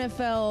claimed the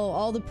NFL,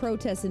 all the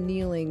protests and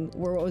kneeling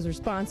were what was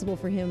responsible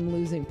for him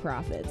losing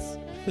profits.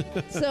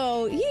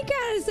 So he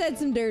kind of said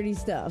some dirty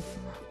stuff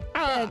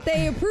that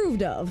they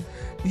approved of.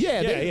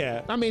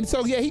 Yeah.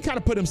 He kind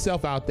of put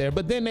himself out there,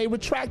 but then they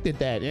retracted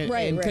that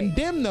and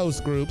condemned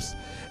those groups.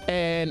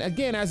 And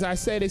again, as I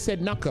said, they said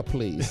 "Knucka,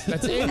 please."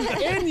 That's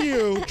N-U-K-K-A.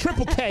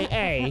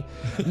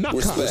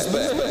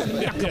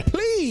 Knucka,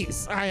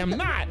 please. I am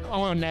not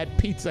on that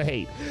pizza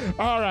hate.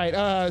 All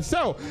right.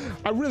 So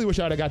I really wish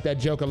I'd have got that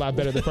joke a lot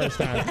better the first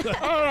time.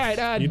 All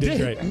right. You did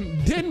great.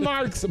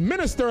 Denmark's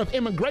Minister of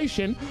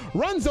Immigration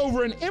runs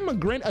over an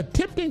immigrant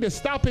attempting to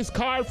stop his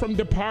car from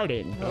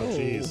departing. Oh,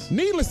 jeez.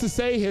 Needless to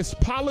say, his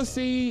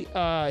policy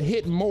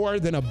hit more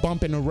than a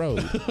bump in the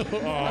road.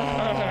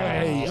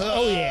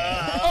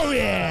 Oh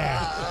yeah.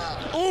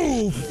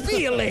 Ooh,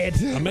 feel it.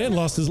 A man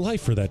lost his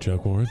life for that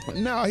joke, Warren.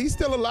 No, he's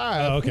still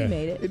alive. Oh, okay. He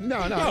made it. No.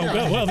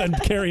 Well, then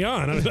carry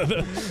on. In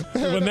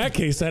that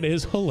case, that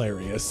is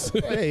hilarious.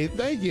 Hey,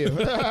 thank you.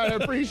 I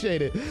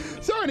appreciate it.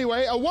 So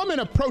anyway, a woman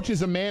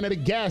approaches a man at a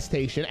gas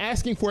station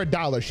asking for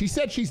 $1. She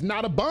said she's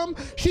not a bum.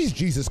 She's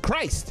Jesus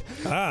Christ.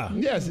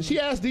 Yes, she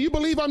asked, "Do you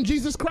believe I'm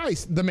Jesus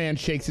Christ?" The man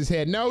shakes his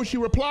head. "No," she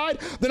replied.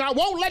 "Then I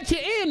won't let you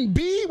in,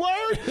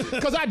 B-word,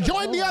 because I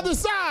joined the other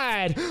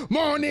side.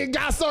 Morning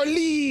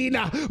gasoline.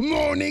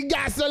 Morning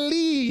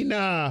gasoline.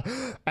 mean,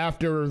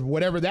 after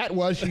whatever that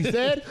was, she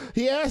said,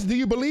 he asked, do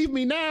you believe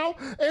me now?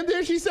 And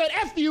then she said,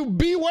 F you,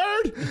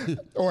 B-word.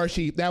 Or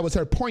that was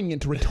her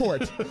poignant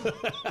retort.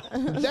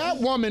 That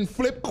woman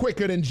flipped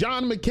quicker than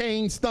John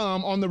McCain's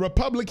thumb on the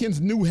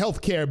Republicans' new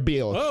health care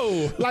bill.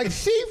 Oh. Like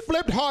she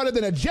flipped harder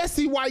than a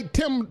Jesse White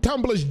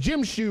Tumbler's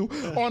gym shoe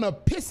on a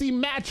pissy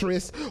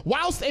mattress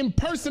whilst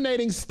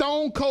impersonating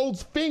Stone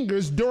Cold's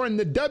fingers during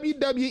the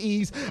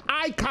WWE's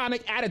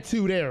iconic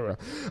Attitude Era.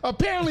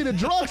 Apparently the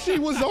drug she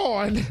was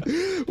on,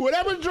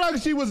 whatever drug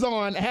she was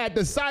on, had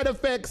the side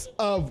effects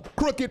of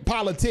crooked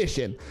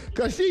politician.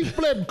 Because she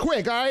flipped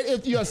quick, all right?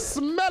 If you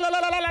smell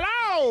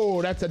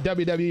that's a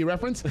WWE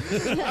reference.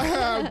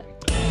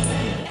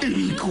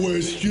 Any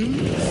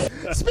questions?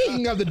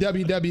 Speaking of the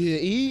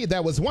WWE,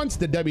 that was once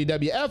the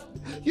WWF,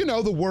 you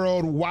know, the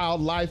World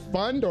Wildlife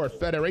Fund or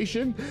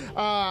Federation,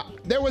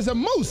 there was a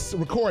moose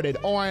recorded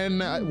on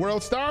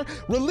World Star,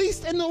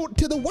 released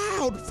to the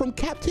wild from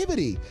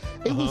captivity.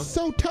 It was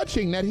so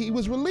touching that he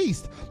was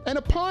released. And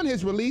upon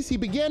his release, he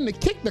began to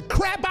kick the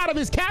crap out of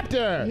his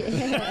captor.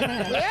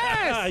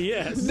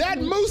 Yes. That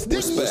moose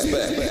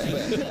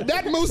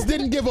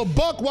didn't give a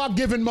buck while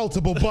giving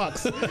multiple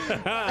bucks.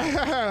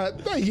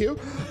 Thank you.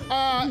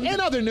 In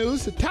other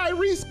news,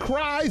 Tyrese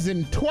cries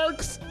and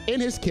twerks in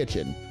his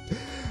kitchen.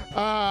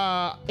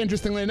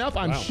 Interestingly enough,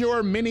 I'm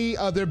sure many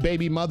other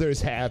baby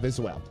mothers have as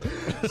well.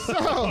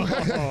 So,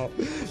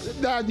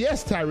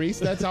 yes, Tyrese,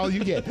 that's all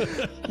you get.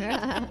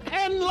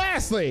 And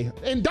lastly,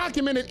 in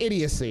documented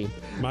idiocy,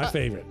 my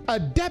favorite, a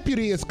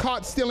deputy is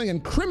caught stealing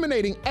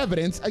incriminating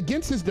evidence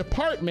against his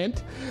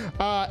department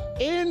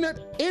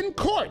in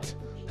court.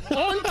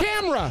 On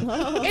camera,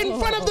 in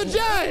front of the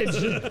judge.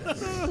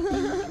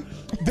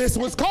 This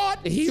was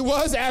caught. He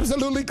was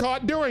absolutely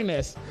caught doing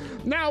this.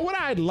 Now, what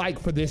I'd like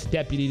for this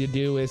deputy to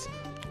do is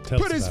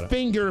put his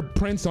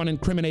fingerprints on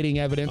incriminating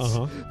evidence,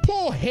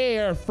 pull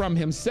hair from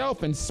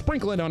himself and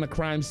sprinkle it on a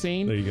crime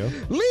scene. There you go.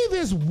 Leave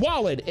his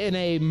wallet in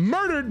a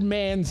murdered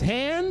man's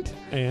hand.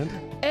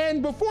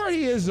 And before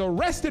he is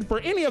arrested for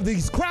any of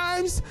these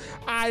crimes,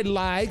 I'd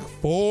like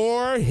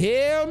for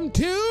him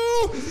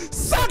to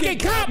suck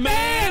it, cop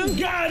man!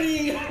 Got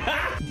him!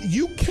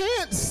 You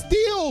can't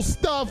steal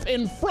stuff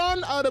in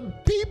front of the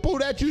people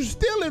that you're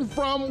stealing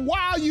from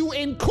while you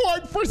in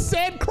court for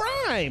said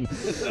crime.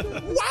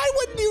 Why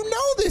wouldn't you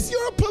know this?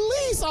 You're a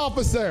police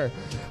officer.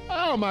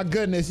 Oh my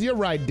goodness, you're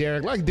right,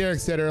 Derek. Like Derek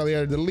said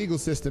earlier, the legal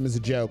system is a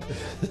joke.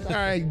 All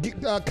right,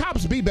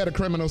 cops, be better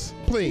criminals,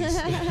 please.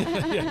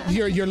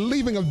 You're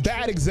leaving a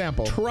bad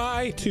example.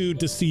 Try to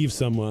deceive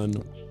someone.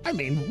 I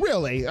mean,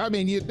 really? I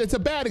mean, it's a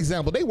bad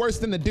example. They worse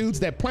than the dudes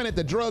that planted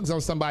the drugs on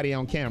somebody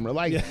on camera.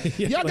 Like,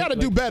 y'all got to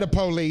do better,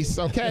 police,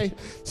 okay?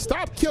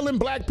 Stop killing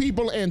black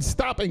people and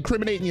stop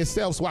incriminating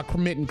yourselves while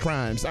committing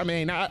crimes. I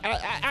mean, not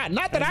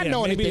that I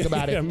know anything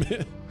about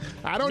it.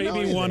 I don't know.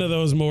 Maybe one of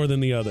those more than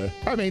the other.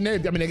 I mean, there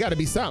got to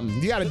be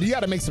something. You got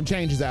to make some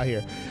changes out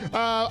here.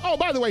 Oh,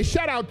 by the way,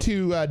 shout out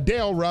to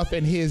Dale Ruff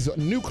and his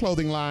new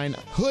clothing line,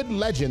 Hood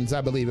Legends, I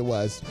believe it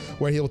was,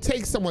 where he'll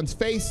take someone's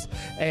face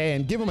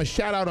and give them a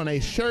shout out on a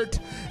shirt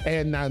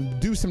and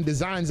do some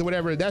designs or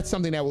whatever. That's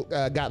something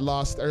that got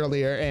lost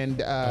earlier, and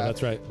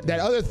that's right.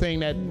 That other thing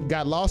that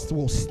got lost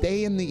will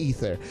stay in the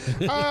ether.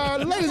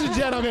 Ladies and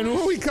gentlemen,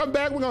 when we come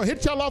back, we're gonna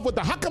hit y'all off with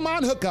the Huck 'em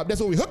on hookup. That's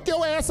where we hook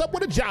your ass up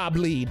with a job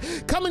lead.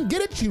 Come and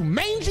get it, you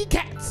mangy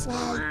cats.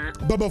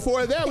 But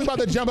before that, we about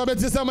to jump up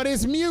into some of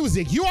this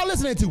music. You are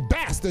listening to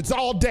Bastards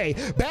All Day.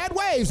 Bad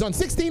Waves on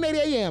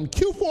 1680 AM,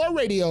 Q4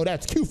 Radio.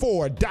 That's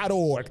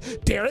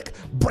Q4.org. Derek,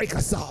 break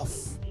us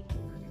off.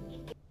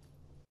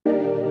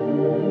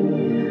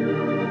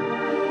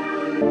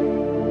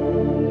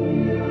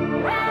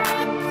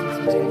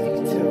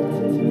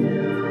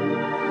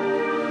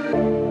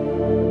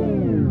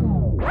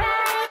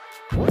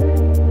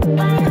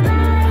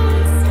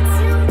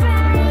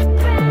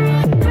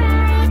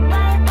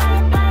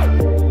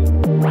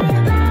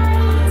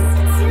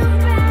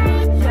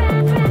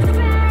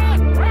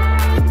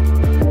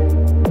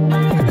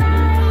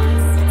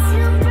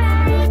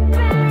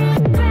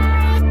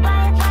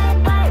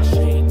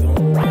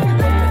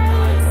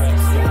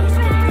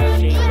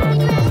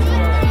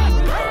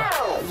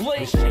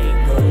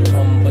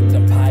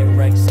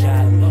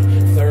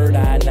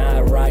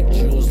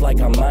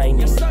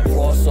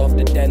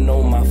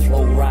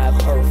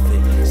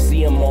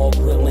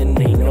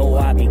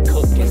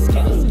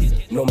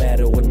 No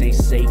matter what they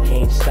say,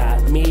 can't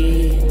stop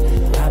me.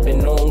 I've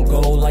been on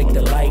go like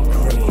the light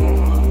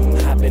green.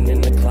 Hopping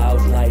in the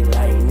clouds like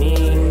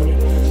lightning.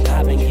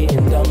 I've been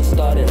getting dumb,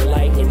 starting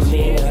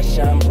lightning. I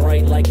shine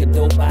bright like a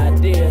dope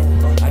idea.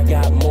 I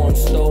got more in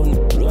store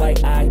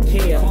like I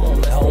care.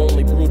 I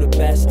only brew the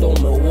best on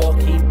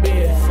Milwaukee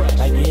beer.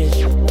 I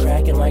get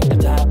cracking like the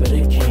top of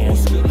the can.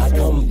 I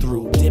come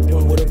through,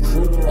 dipping with a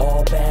crew,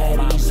 all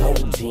baddies. Whole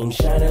team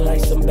shining like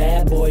some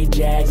bad boy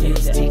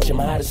jackets. Teach them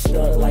how to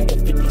stunt like a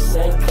 50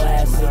 Cent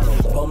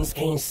classic. Bums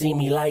can't see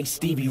me like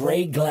Stevie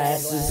Ray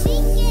glasses.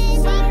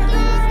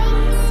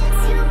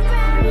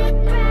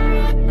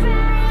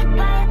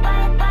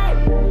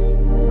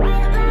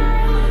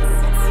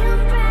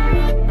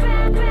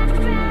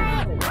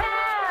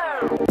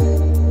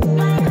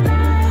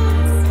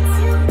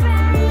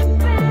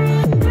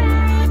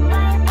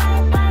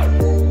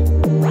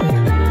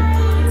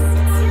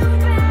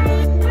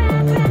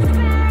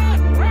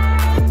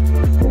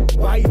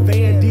 white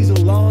van,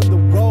 diesel on the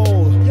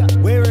roll.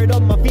 Wear it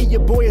on my feet,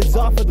 your boy is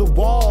off of the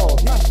wall.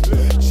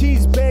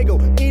 Cheese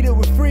bagel, eat it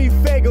with free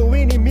fago.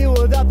 Any meal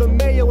without the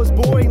mayo is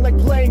boring like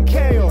playing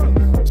kale.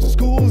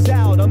 School's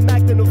out, I'm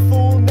acting a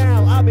fool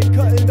now. I've been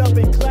cutting up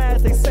in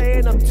class, they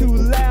saying I'm too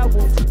loud.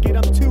 Well, forget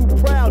I'm too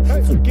proud,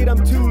 forget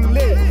I'm too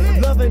lit.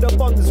 Loving up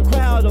on this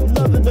crowd, I'm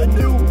loving the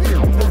new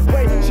the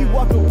way she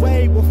walk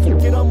away, well,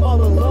 forget I'm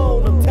all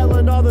alone. I'm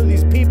telling all of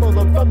these people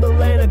I'm from the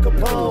land of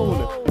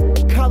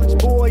Capone.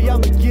 College boy, I'ma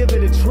give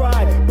it a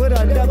try, but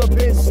I've never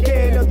been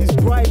scared of these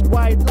bright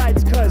white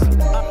lights, cause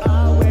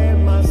I wear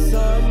my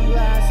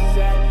sunglasses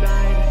at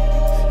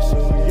night, so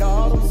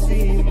y'all don't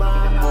see my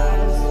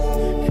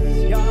eyes,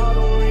 cause y'all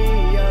don't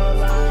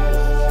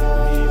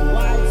realize these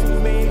lights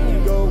will make you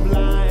go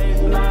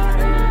blind,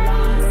 blind,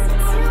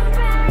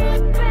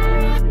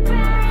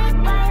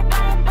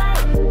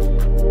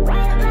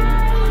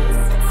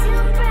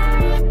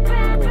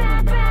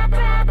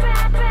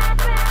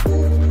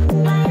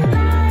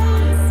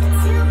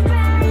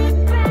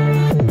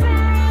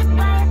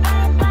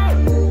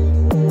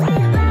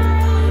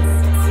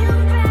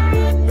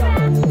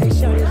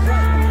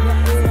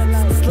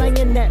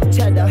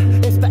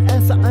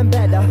 I'm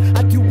better,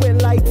 I do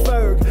it like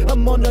Ferg,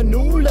 I'm on a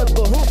new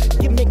level.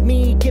 Give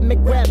me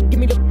rap, give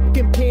me the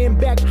fucking pen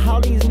back.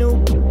 All these new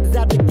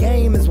out the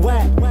game is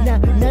whack. Now,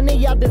 none of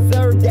y'all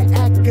deserve the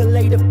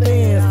accolade of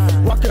fans.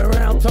 Walking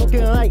around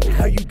talking like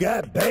how you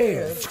got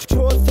bands.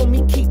 Chores on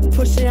me, keep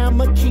pushing,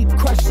 I'ma keep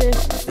crushing.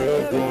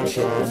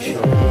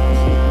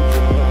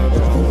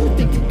 Who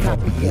think you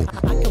copy it?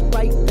 I could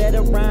write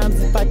better rhymes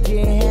if I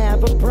didn't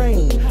have a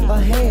brain, a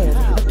hand,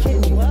 a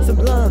kidney, some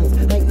lungs,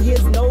 like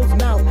ears, nose,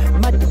 mouth.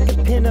 My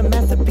pen a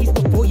masterpiece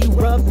before you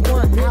rub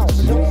one out.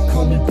 Don't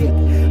call me Dick,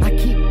 I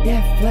keep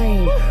that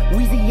flame.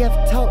 Weezy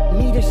F taught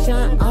me to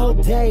shine all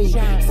day.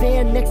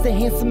 Stand next to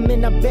handsome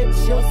and I bet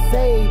she'll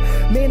say,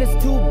 man, it's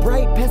too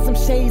bright, pass some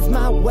shades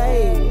my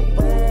way.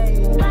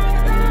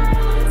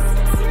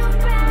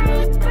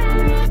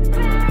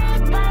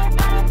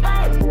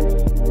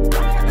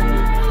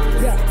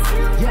 Yeah,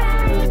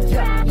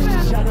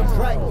 shining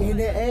bright in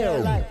the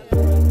air.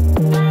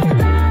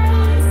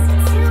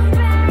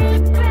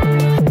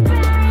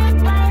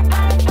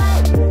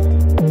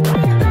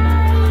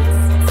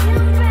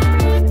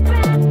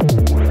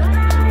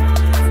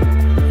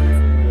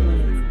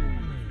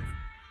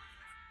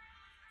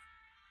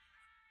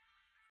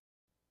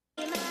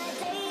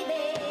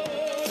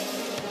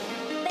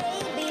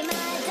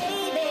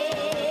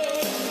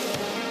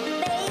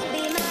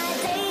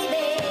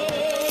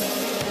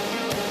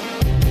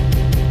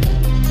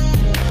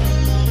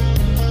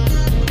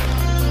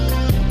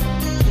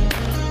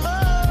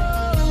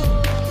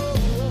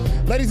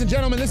 Ladies and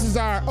gentlemen, this is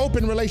our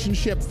open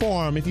relationship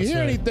forum. If you hear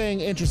anything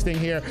interesting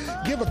here,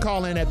 give a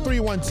call in at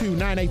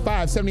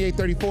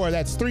 312-985-7834.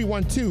 That's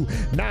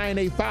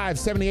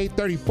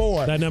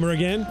 312-985-7834. That number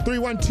again?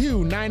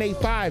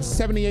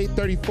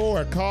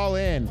 312-985-7834. Call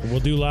in. We'll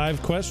do live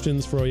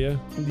questions for you.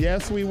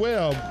 Yes, we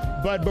will.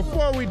 But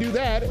before we do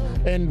that,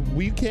 and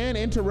we can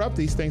interrupt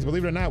these things,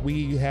 believe it or not,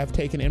 we have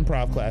taken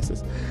improv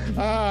classes.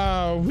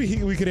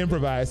 We could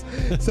improvise.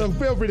 So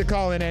feel free to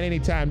call in at any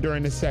time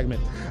during this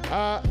segment.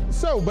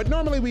 But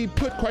normally we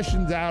put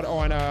questions out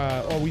on,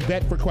 or we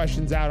vet for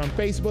questions out on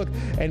Facebook,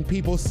 and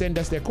people send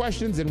us their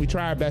questions, and we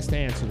try our best to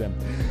answer them.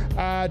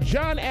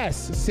 John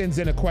S. sends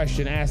in a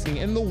question asking,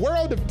 in the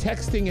world of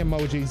texting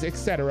emojis,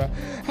 etc.,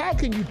 how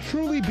can you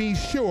truly be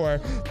sure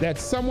that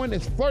someone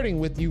is flirting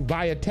with you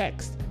via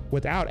text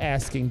without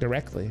asking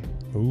directly?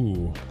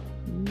 Ooh.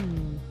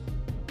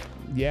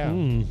 Yeah.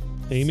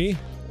 Amy?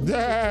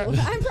 Well,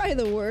 I'm probably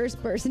the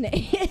worst person to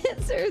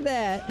answer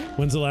that.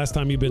 When's the last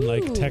time you've been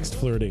like text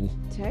flirting?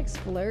 Text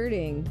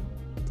flirting.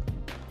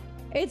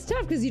 It's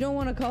tough because you don't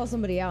want to call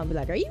somebody out and be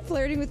like, are you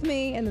flirting with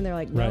me? And then they're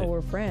like, no,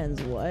 we're friends.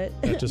 What?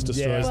 That just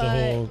destroys the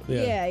whole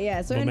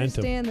Yeah. So momentum. I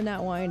understand the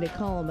not wanting to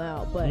call them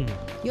out, but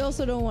you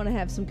also don't want to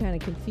have some kind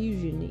of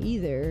confusion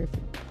either.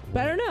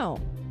 But I don't know.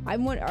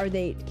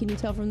 Can you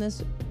tell from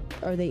this,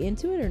 are they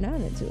into it or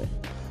not into it?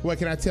 What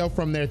can I tell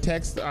from their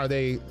text? Are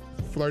they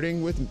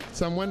flirting with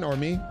someone or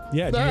me?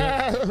 Yeah.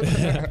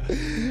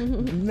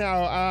 No,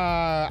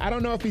 I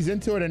don't know if he's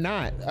into it or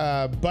not.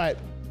 But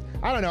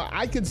I don't know.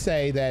 I could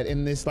say that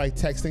in this like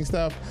texting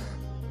stuff,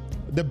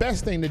 the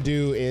best thing to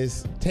do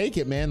is take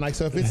it, man. Like,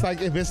 so if it's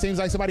like, if it seems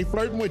like somebody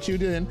flirting with you,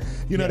 then,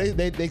 you know,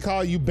 they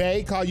call you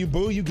bae, call you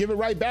boo, you give it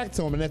right back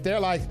to them. And if they're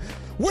like,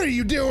 what are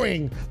you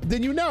doing?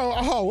 Then you know,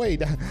 oh,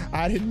 wait,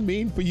 I didn't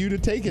mean for you to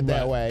take it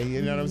that way.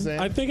 You know what I'm saying?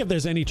 I think if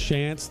there's any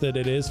chance that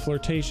it is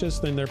flirtatious,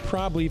 then they're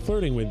probably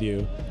flirting with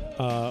you.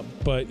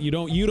 But you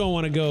don't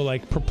want to go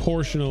like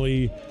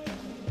proportionally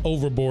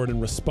overboard in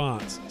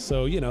response.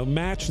 So, you know,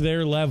 match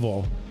their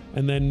level,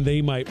 and then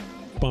they might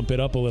bump it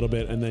up a little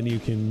bit, and then you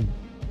can,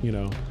 you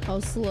know,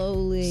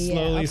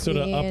 slowly sort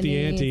of up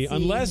the ante,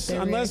 unless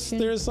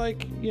there's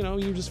like, you know,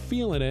 you're just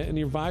feeling it and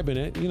you're vibing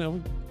it, you know,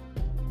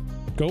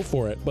 go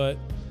for it. But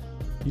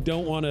you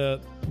don't want to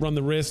run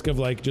the risk of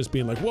like just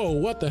being like, whoa,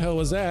 what the hell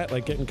was that,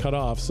 like getting cut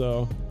off.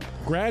 So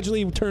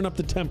Gradually turn up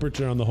the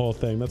temperature on the whole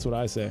thing. That's what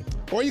I say.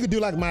 Or you could do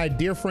like my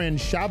dear friend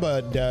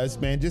Shaba does,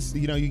 man. Just,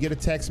 you know, you get a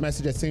text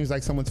message that seems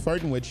like someone's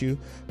flirting with you.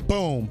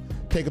 Boom.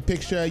 Take a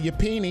picture of your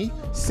peenie.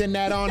 Send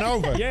that on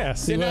over. Yeah.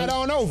 Send that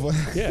on over.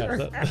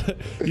 Yeah.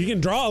 You can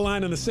draw a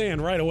line in the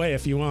sand right away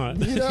if you want.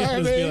 You know what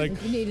I mean?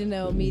 Like, you need to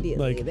know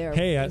immediately. Like, there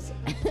hey,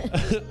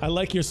 I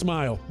like your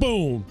smile.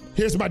 Boom.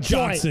 Here's my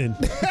Johnson.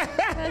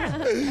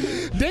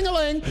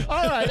 Ding-a-ling.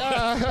 All right.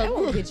 That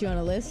won't get you on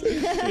a list.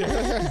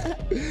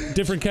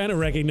 Different kind of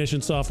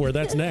recognition software.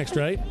 That's next,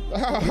 right?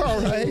 All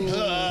right.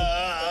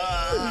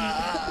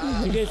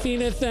 You guys seen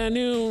this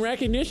new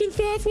recognition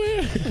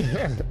software?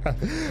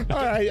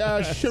 All right.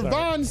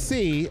 Siobhan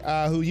C.,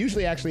 who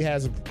usually actually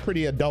has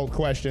pretty adult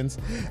questions,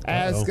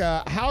 asks,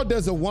 how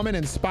does a woman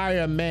inspire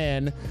a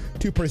man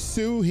to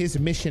pursue his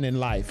mission in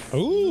life?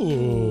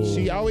 Ooh.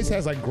 She always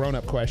has like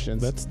grown-up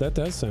questions. That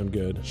does sound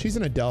good. She's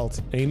an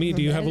adult. Amy,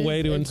 do you have a That way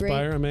is to a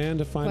inspire great a man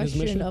to find his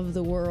mission? Question of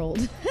the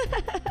world.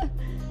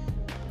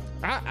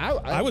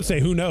 I would say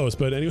who knows,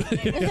 but anyway.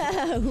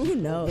 Who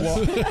knows?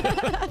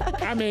 Well,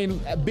 I mean,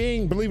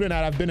 believe it or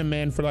not, I've been a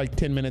man for like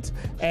 10 minutes,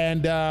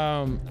 and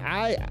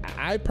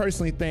I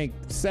personally think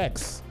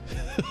sex.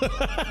 You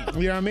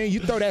know what I mean? You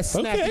throw that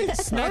snappy,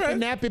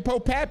 nappy, po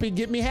pappy,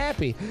 get me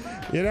happy.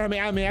 You know what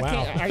I mean?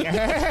 I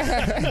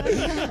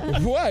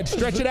can't. What?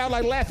 Stretch it out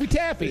like Laffy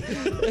Taffy.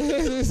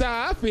 This is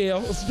how I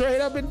feel, straight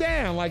up and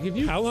down. Like if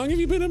you. How long have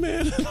you been a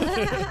man?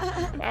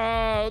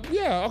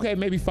 Yeah, okay,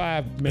 maybe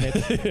 5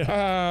 minutes.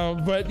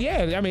 But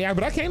yeah, I mean,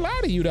 but I can't lie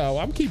to you though.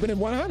 I'm keeping it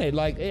 100.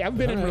 Like I've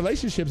been in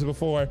relationships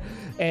before,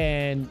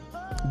 and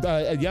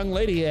a young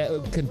lady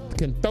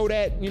can throw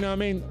that. You know what I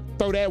mean?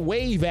 Throw that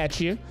wave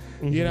at you.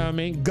 You know what I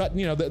mean?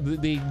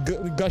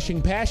 The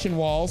gushing passion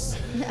walls,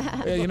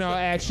 you know,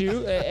 at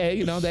you.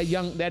 You know, that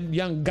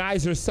young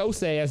geyser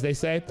sose, as they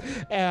say.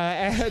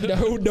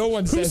 No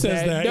one says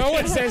that. No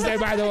one says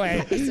that, by the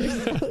way.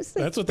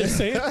 That's what they're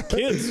saying.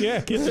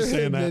 Kids are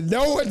saying that.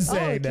 No one's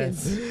saying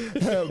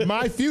that.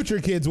 My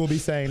future kids will be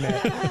saying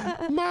that.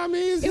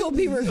 Mommies. It will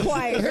be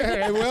required.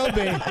 It will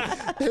be.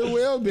 It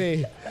will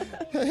be.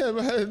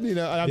 You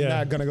know, I'm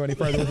not gonna go any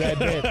further with that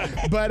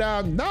bit.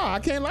 But no, I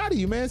can't lie to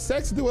you, man.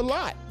 Sex do a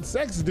lot.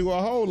 Sex do a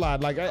whole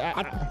lot. Like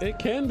it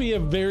can be a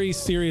very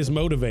serious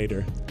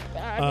motivator.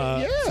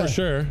 Yeah, for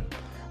sure.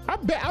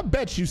 I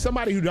bet you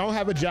somebody who don't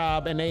have a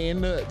job and they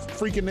into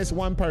freaking this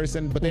one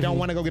person, but they don't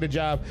want to go get a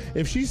job.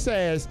 If she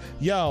says,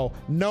 "Yo,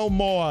 no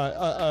more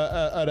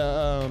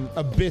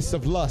abyss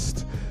of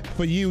lust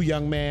for you,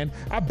 young man,"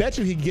 I bet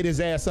you he'd get his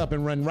ass up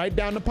and run right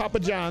down to Papa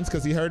John's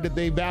because he heard that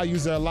their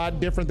values are a lot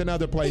different than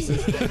other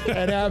places.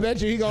 And I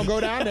bet you he gonna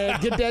go down there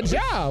and get that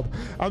job.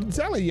 I'm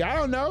telling you, I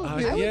don't know. I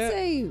would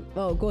say,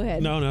 go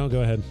ahead. No,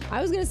 go ahead.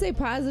 I was gonna say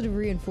positive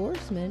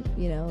reinforcement,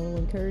 you know,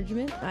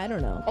 encouragement. I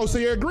don't know. Oh, so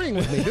you're agreeing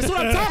with me? This is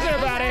what I'm talking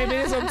about, Amy.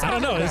 This is what I'm I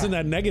don't know. about. Isn't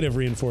that negative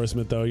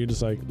reinforcement though? You're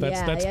just like that's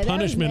that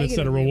punishment is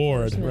instead of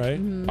reward, right?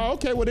 Mm-hmm. Oh,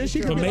 okay, well then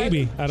she could be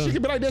maybe like, she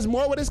could be like, "There's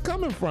more where this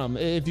coming from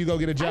if you go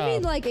get a job." I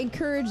mean, like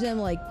encourage them,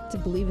 like to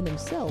believe in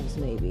themselves,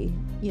 maybe.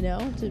 You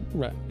know,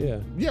 Right. Yeah.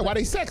 Yeah. Why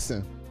they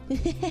sexing?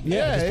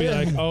 Yeah, just be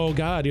like, "Oh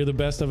God, you're the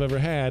best I've ever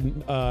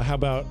had.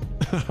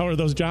 How are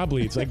those job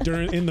leads?" Like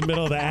in the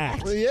middle of the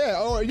act.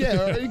 Yeah, or you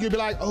could be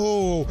like,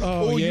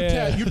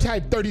 yeah. you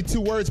type 32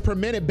 words per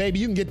minute, baby.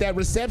 You can get that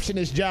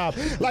receptionist job.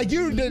 Like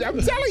you did.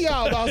 I'm telling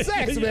y'all about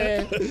sex,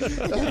 man.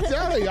 I'm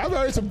telling you, I've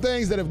heard some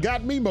things that have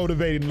got me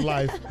motivated in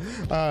life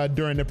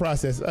during the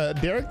process.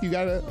 Derek, you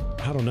got to.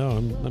 I don't know.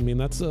 I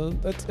mean, it's a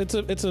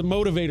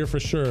motivator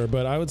for sure.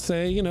 But I would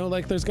say, you know,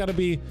 like there's got to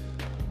be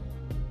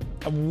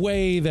a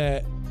way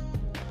that,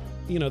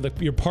 you know,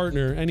 your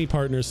partner, any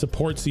partner,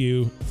 supports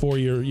you for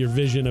your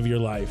vision of your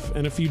life.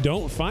 And if you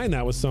don't find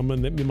that with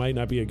someone, that might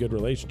not be a good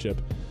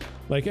relationship.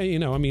 Like, you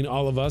know, I mean,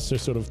 all of us are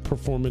sort of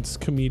performance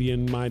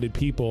comedian-minded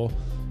people.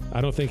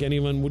 I don't think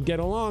anyone would get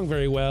along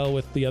very well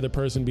with the other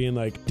person being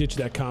like, ditch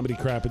that comedy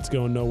crap, it's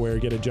going nowhere,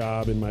 get a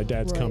job in my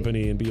dad's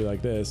company and be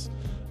like this.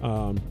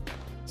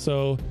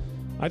 So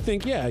I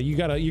think, yeah, you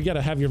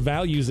gotta have your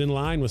values in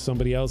line with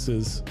somebody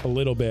else's a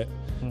little bit.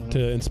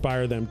 To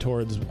inspire them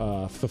towards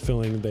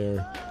fulfilling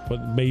their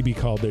what may be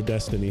called their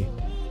destiny.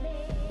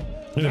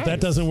 And if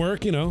that doesn't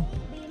work, you know,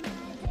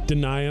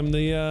 deny them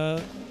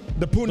the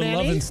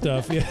love and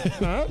stuff. Yeah,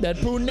 that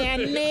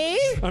punani.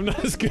 I'm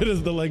not as good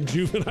as the like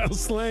juvenile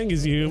slang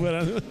as you,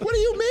 but what do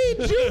you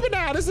mean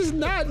juvenile? This is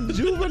not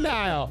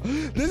juvenile.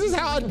 This is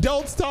how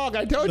adults talk.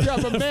 I told you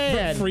I'm a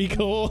man. Freak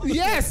hole.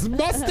 Yes,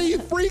 musty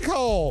freak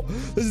hole.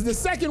 This is the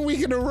second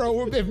week in a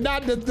row, if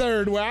not the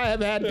third, where I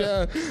have had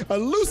to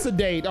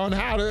elucidate on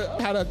how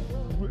to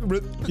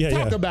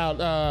talk about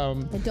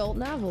adult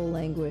novel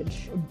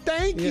language.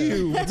 Thank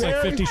you. It's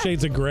like 50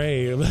 Shades of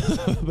Grey,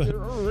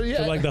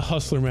 like the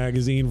Hustler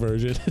magazine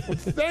version.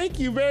 Thank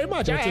you very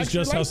much. Which is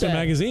just Hustler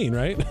magazine,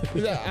 right?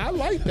 Yeah, I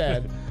like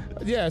that.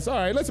 Yes, all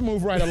right, let's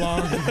move right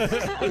along.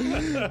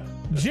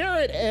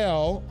 Jared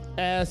L.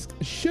 asks,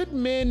 should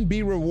men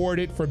be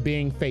rewarded for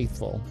being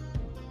faithful?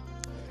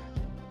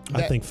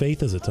 I think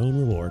faith is its own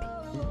reward.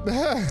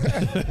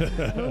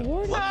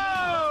 Reward?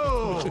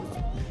 Whoa!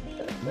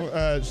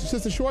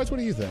 Sister Schwartz, what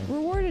do you think?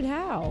 Rewarded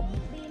how?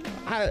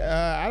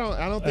 I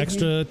don't think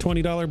Extra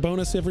 $20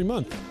 bonus every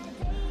month.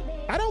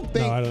 I don't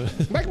think, No, I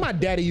don't. like my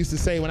daddy used to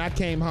say when I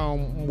came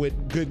home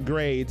with good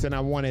grades and I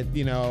wanted,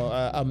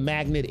 a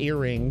magnet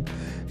earring,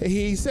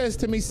 he says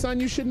to me, son,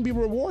 you shouldn't be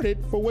rewarded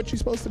for what you're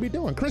supposed to be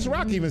doing. Chris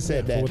Rock even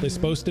said that. For what they're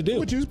supposed to do.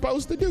 What you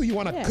supposed to do? You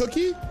want a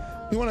cookie?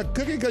 You want a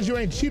cookie because you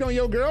ain't cheat on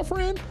your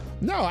girlfriend?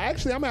 No,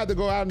 actually, I'm going to have to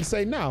go out and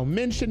say, no,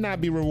 men should not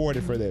be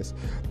rewarded for this.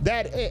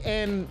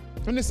 And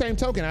in the same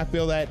token, I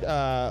feel that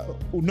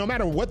no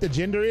matter what the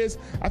gender is,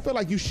 I feel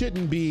like you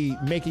shouldn't be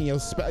making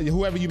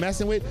whoever you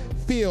messing with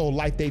feel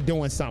like they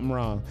doing something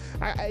wrong.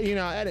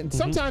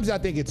 Sometimes I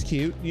think it's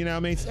cute. You know what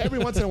I mean? Every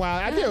once in a while,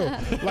 I do.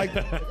 Like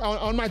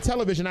on my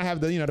television, I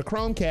have the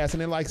Chromecast,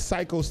 and it like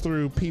cycles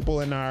through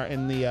people in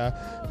the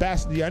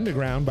Bastard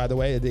Underground. By the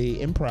way,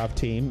 the improv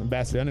team,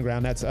 Bastard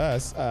Underground. That's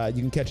us.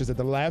 You can catch us at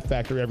the Laugh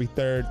Factory every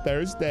third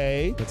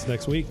Thursday. That's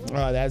next week.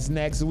 That's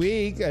next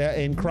week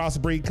in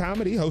Crossbreed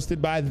Comedy,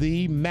 hosted by the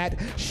Matt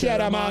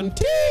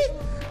Shadamonte.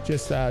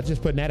 Just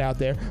putting that out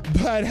there.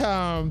 But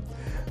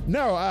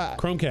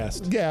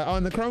Chromecast. Yeah,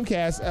 on the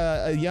Chromecast,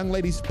 a young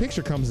lady's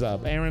picture comes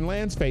up. Aaron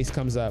Land's face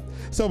comes up.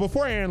 So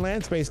before Aaron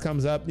Land's face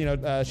comes up,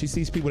 she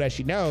sees people that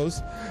she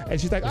knows, and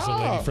she's like, It's a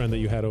lady friend that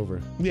you had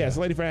over. Yeah, it's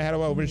a lady friend I had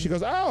over, and she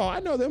goes, oh, I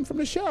know them from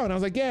the show. And I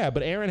was like, yeah,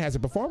 but Aaron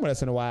hasn't performed with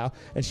us in a while.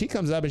 And she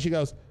comes up and she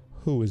goes,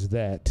 who is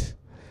that?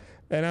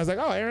 And I was like,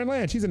 oh, Aaron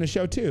Land, she's in the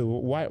show too.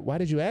 Why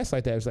did you ask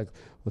like that? It was like,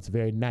 well, it's a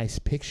very nice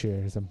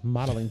picture. It's a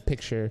modeling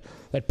picture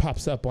that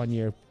pops up on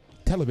your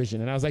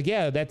television. And I was like,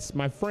 yeah, that's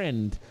my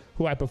friend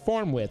who I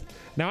perform with.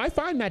 Now, I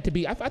find that to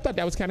be, I thought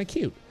that was kind of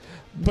cute.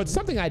 But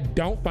something I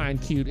don't find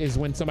cute is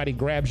when somebody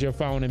grabs your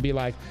phone and be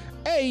like,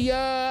 hey,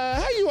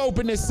 how you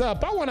open this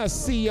up? I want to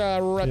see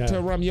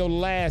your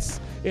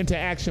last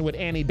interaction with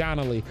Annie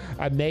Donnelly.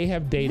 I may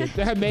have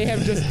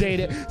just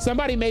dated.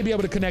 Somebody may be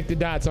able to connect the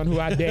dots on who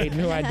I date and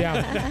who I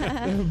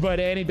don't. But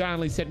Annie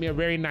Donnelly sent me a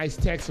very nice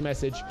text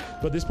message,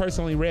 but this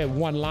person only read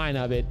one line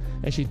of it,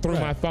 and she threw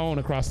my phone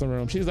across the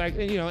room. She was like,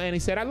 Annie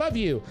said, I love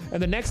you.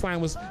 And the next line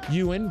was,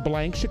 you and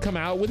blank should come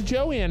out with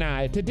Joey and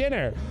I to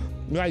dinner.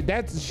 Like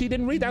that, she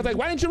didn't read that. I was like,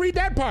 why didn't you read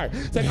that part?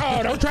 It's like,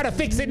 oh, don't try to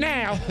fix it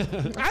now.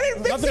 I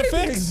didn't fix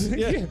anything.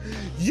 Yeah.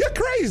 You're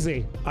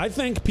crazy. I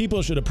think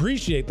people should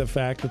appreciate the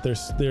fact that their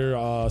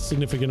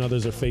significant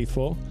others are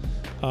faithful.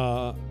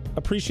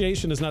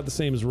 Appreciation is not the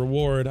same as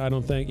reward. I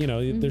don't think,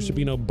 there should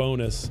be no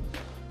bonus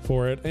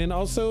for it. And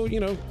also,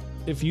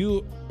 if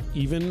you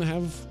even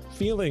have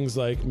feelings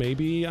like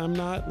maybe I'm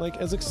not like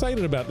as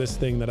excited about this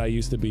thing that I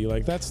used to be,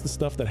 like that's the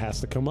stuff that has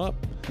to come up,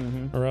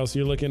 or else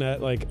you're looking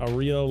at like a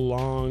real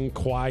long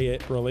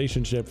quiet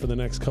relationship for the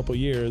next couple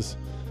years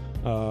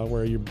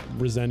where you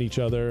resent each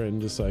other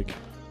and just like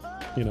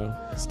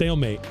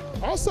stalemate.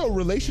 Also,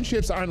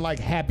 relationships aren't like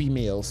Happy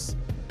Meals.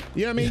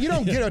 You know what I mean? You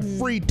don't get a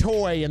free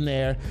toy in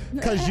there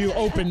because you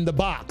opened the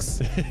box.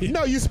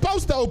 No, you're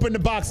supposed to open the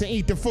box and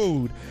eat the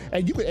food.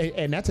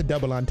 And that's a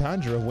double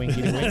entendre,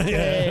 winky to wink.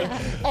 Yeah.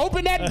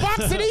 Open that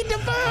box and eat the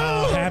food.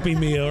 Oh, Happy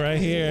Meal right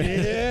here.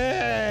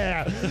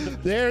 Yeah.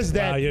 There's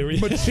that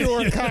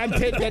mature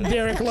content that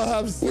Derek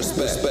loves.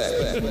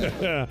 Respect.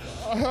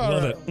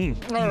 Love it.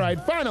 All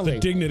right, finally. The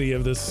dignity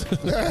of this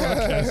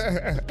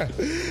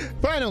podcast.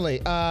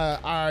 Finally,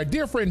 our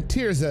dear friend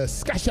Tirza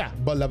Skasha,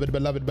 beloved.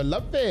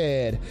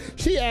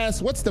 She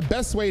asked, what's the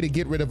best way to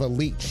get rid of a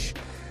leech?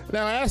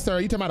 Now I asked her, are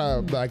you talking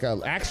about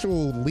an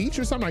actual leech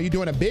or something? Are you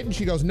doing a bit? And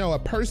she goes, no, a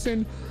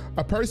person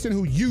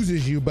who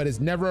uses you but is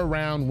never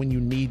around when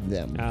you need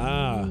them.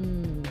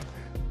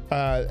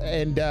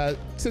 And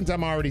since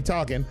I'm already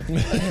talking,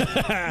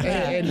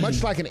 and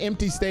much like an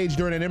empty stage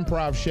during an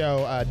improv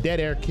show, dead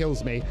air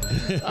kills me.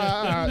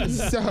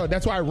 So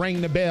that's why I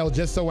rang the bell,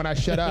 just so when I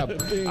shut up,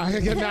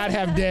 I cannot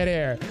have dead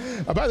air.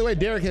 By the way,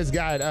 Derek has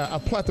got a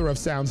plethora of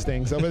sound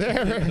stings over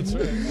there.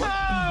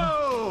 Whoa!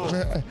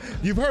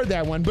 You've heard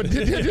that one, but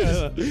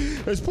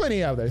there's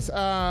plenty others.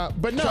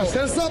 But no. Try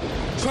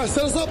to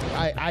set us up.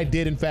 I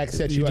did, in fact,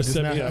 set you up.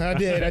 I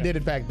did,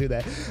 in fact, do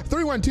that.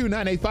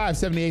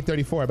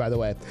 312-985-7834, by the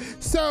way.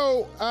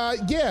 So,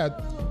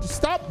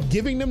 stop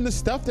giving them the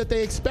stuff that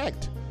they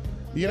expect.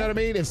 You know what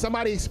I mean? If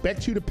somebody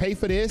expects you to pay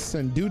for this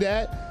and do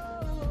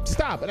that,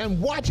 stop. And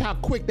then watch how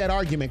quick that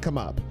argument come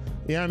up.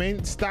 You know what I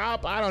mean?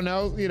 Stop. I don't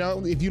know.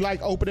 If you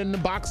like opening the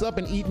box up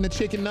and eating the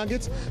chicken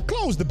nuggets,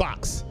 close the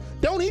box.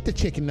 Don't eat the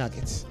chicken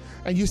nuggets.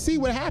 And you see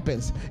what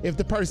happens if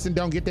the person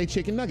don't get their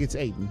chicken nuggets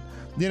eaten.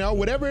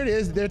 Whatever it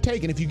is they're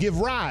taking. If you give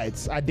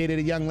rides, I dated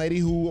a young lady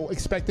who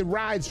expected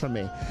rides from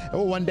me.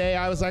 And one day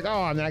I was like,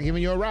 oh, I'm not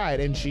giving you a ride.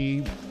 And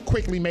she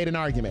quickly made an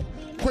argument.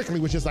 Quickly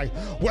was just like,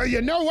 well,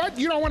 you know what?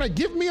 You don't want to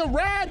give me a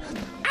ride?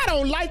 I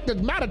don't like the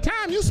amount of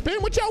time you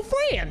spend with your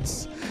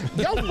friends.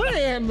 Your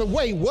friend,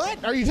 wait,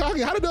 what are you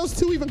talking? How do those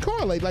two even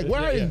correlate? Like,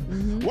 why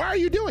are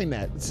you doing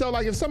that? So,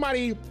 like,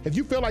 if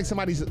you feel like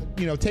somebody's,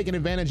 taking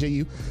advantage of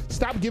you,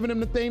 stop giving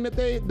them the thing that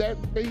they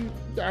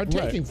are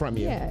taking from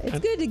you. Yeah, it's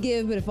good to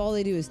give, but if all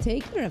they do is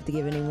take, you don't have to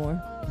give anymore.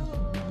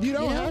 You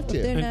don't have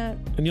to. They're not.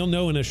 And you'll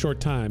know in a short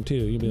time too.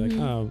 You'll be like,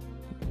 oh,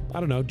 I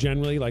don't know,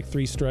 generally like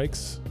 3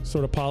 strikes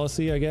sort of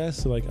policy, I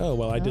guess. Like, oh,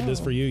 well, I did this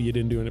for you. You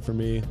didn't do it for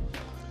me.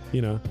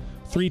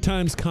 3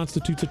 times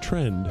constitutes a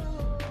trend.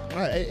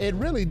 It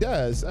really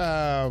does.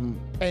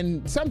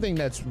 And something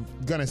that's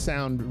going to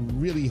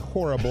sound really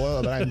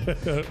horrible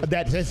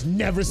that has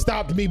never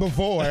stopped me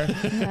before.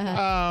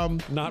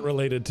 Not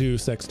related to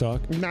sex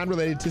talk. Not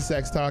related to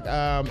sex talk.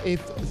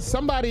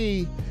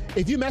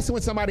 If you're messing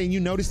with somebody and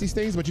you notice these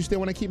things, but you still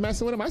want to keep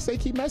messing with them, I say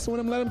keep messing with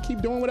them. Let them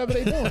keep doing whatever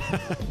they're doing.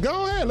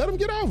 Go ahead, let them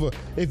get over.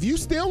 If you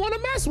still want to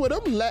mess with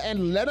them,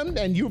 let them,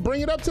 and you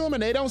bring it up to them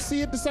and they don't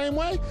see it the same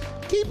way,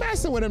 keep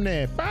messing with them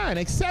then. Fine,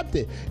 accept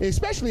it.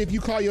 Especially if you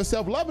call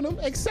yourself loving them,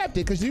 accept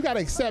it, because you got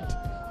to accept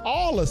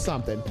all of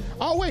something.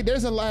 Oh wait,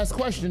 there's a last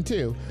question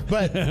too.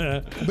 But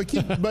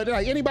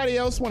like, anybody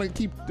else want to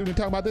keep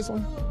talking about this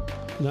one?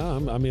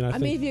 No, I mean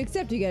if you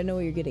accept, you got to know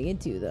what you're getting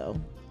into, though.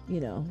 You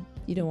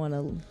don't want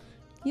to.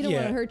 You don't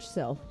want to hurt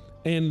yourself.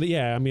 And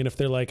yeah, I mean, if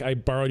they're like, I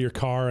borrowed your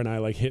car and I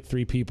like hit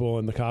 3 people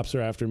and the cops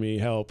are after me,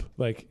 help.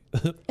 Like,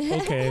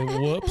 okay,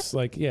 whoops.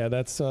 Like, yeah,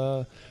 that's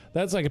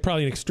like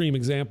probably an extreme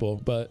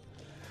example, but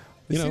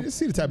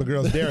see the type of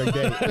girls Derek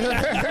date.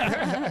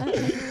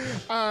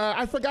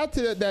 I forgot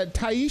that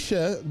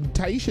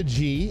Taisha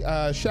G,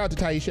 shout out to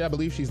Taisha, I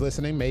believe she's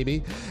listening,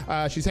 maybe.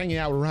 She's hanging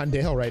out with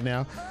Rondell right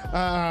now.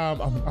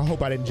 I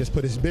hope I didn't just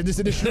put his business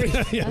in the street.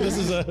 Yeah, this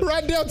is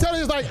Rondell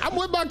telling us like, I'm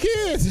with my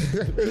kids.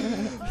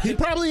 He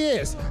probably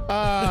is.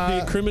 The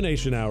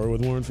incrimination hour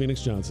with Warren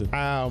Phoenix Johnson.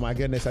 Oh my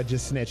goodness, I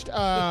just snitched.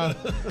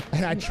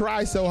 And I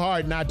try so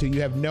hard not to,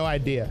 you have no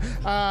idea.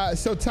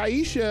 So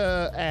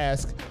Taisha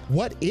asked,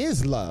 what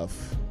is love?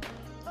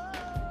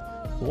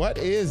 What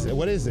is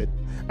it?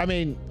 I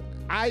mean,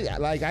 I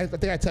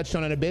think I touched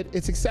on it a bit.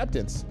 It's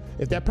acceptance.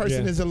 If that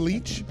person is a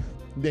leech,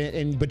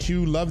 but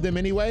you love them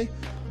anyway,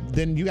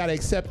 then you got to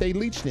accept their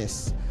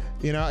leechness.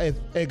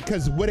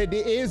 Because what it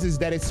is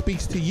that it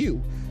speaks to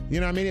you. You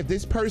know what I mean? If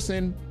this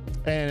person,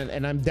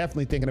 and I'm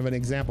definitely thinking of an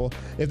example,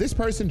 if this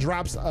person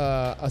drops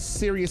a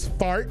serious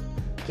fart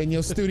in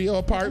your studio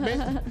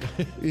apartment,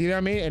 you know what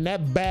I mean? And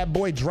that bad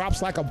boy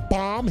drops like a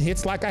bomb,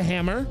 hits like a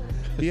hammer.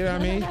 You know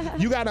what I mean?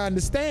 You got to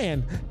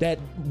understand that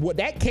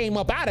that came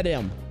up out of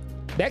them.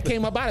 That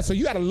came up out of, so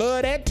you got to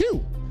love that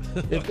too.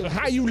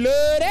 How you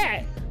love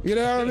that? You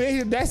know what I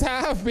mean? That's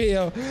how I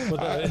feel.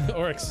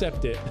 Or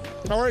accept it.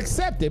 Or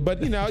accept it.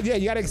 But you got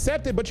to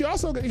accept it. But you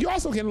also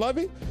can love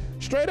it.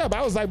 Straight up.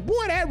 I was like,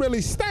 boy, that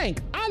really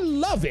stank. I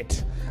love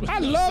it. I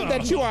love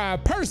that you are a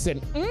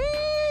person.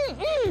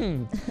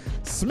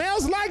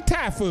 Smells like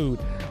Thai food.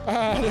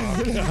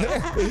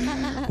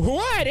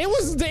 What? It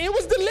was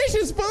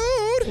delicious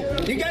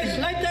food. You guys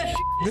like that shit?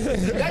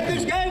 Like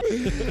this game?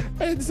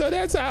 And so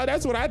that's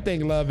what I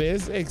think love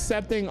is,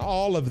 accepting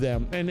all of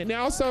them. And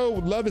also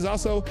love is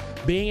also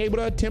being able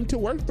to attempt to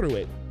work through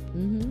it.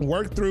 Mm-hmm.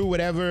 Work through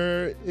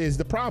whatever is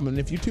the problem. And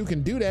if you two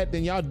can do that,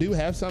 then y'all do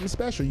have something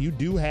special. You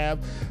do have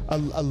a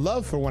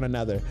love for one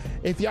another.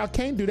 If y'all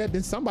can't do that,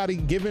 then somebody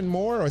giving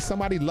more or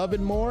somebody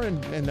loving more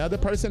and the other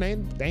person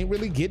ain't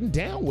really getting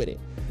down with it.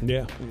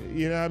 Yeah.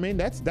 You know what I mean?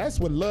 That's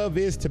what love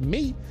is to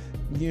me.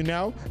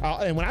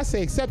 And when I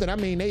say accepted, I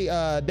mean they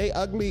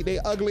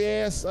ugly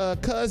ass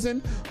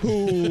cousin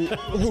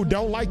who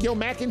don't like your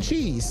mac and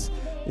cheese.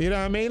 You know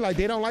what I mean? Like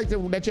they don't like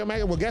that your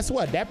mac. Well, guess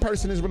what? That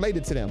person is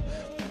related to them.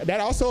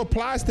 That also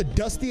applies to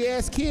dusty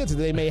ass kids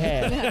that they may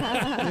have.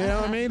 You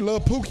know what I mean?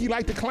 Little Pookie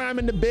like to climb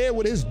in the bed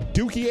with his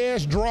dookie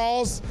ass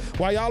draws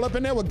while y'all up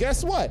in there. Well,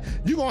 guess what?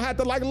 You gonna have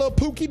to like a little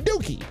Pookie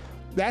dookie.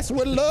 That's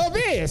what love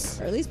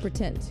is. Or at least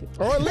pretend to.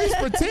 Or at least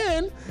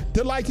pretend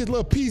to like his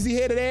little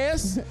peasy-headed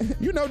ass.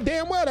 You know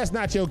damn well that's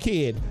not your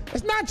kid.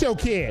 That's not your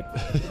kid.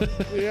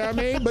 You know what I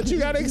mean? But you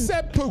got to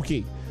accept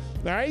Pookie.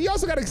 All right? You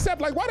also got to accept,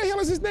 like, why the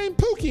hell is his name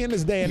Pookie in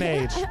this day and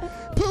age?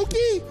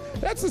 Pookie?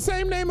 That's the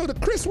same name of the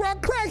Chris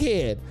Rock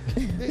crackhead.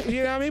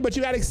 You know what I mean? But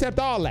you got to accept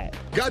all that.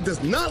 God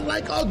does not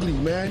like ugly,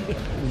 man.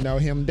 No,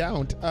 him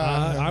don't.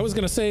 I was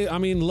going to say, I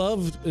mean,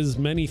 love is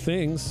many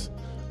things.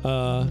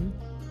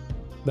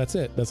 That's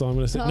it. That's all I'm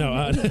going to say.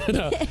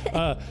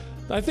 No,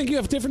 I think you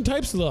have different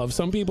types of love.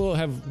 Some people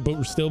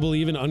still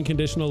believe in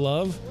unconditional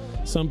love.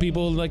 Some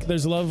people, like,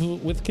 there's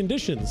love with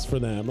conditions for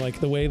them,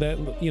 like the way that,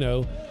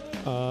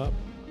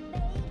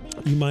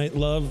 you might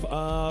love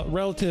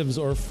relatives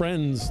or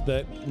friends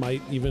that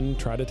might even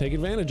try to take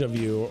advantage of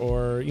you,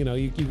 or you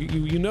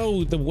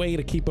know the way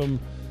to keep them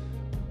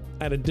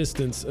at a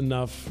distance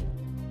enough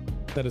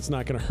that it's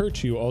not going to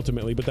hurt you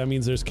ultimately. But that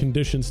means there's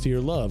conditions to your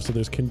love. So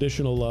there's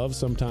conditional love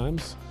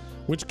sometimes,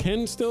 which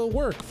can still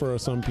work for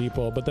some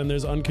people. But then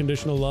there's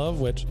unconditional love,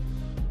 which,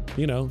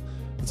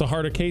 it's a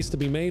harder case to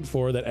be made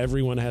for, that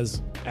everyone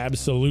has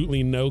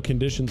absolutely no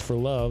conditions for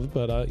love.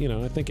 But I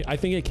think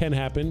it can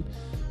happen.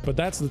 But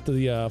that's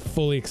the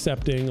fully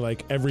accepting,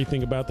 like,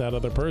 everything about that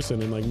other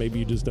person, and like maybe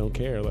you just don't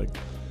care. Like,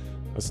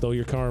 I stole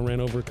your car and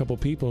ran over a couple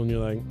people, and you're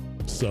like,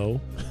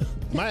 so.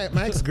 My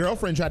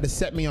ex-girlfriend tried to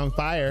set me on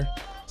fire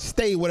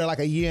stayed with her like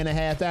a year and a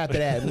half after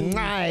that.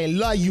 I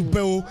love you,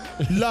 boo.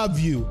 Love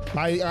you.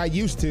 I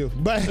used to,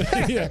 but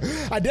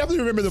I definitely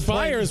remember the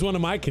fire is one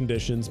of my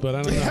conditions, but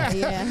I don't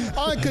know.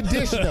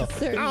 Unconditional.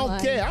 I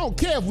don't care. I don't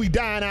care if we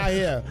dying out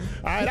here.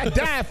 All right, I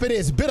died for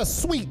this.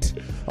 Bittersweet.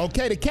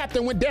 Okay, the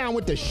captain went down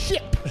with the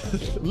ship.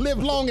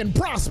 Live long and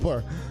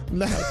prosper.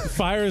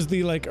 Fire is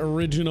the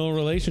original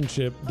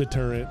relationship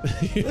deterrent.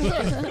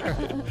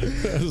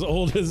 as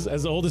old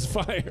as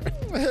fire.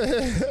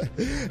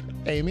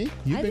 Amy,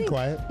 you've been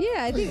quiet.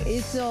 Yeah, I think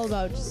it's all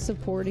about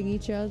supporting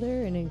each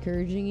other and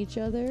encouraging each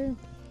other.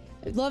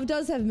 Love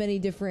does have many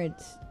different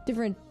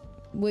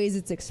ways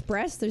it's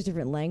expressed. There's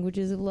different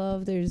languages of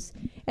love. And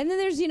then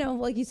there's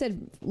like you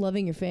said,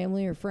 loving your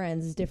family or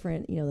friends is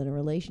different than a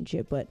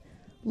relationship, but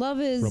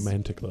love is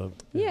romantic love.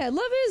 Yeah,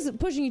 love is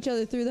pushing each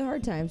other through the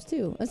hard times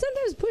too, and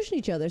sometimes pushing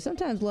each other.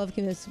 Sometimes love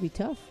can just be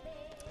tough,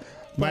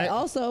 but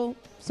also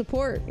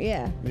support.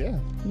 Yeah, you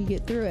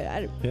get through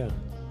it.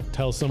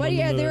 Tell someone. But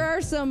yeah, there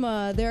are some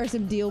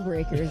deal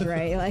breakers,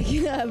 right? Like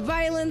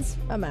violence,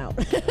 I'm out.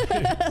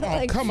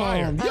 Come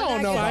on, you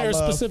don't know fire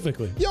about love.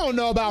 Specifically. You don't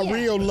know about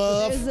real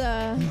love.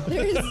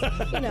 There's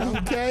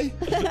okay.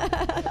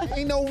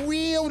 Ain't no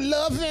real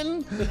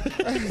loving.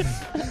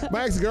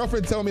 My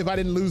ex-girlfriend told me if I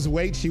didn't lose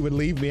weight, she would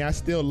leave me. I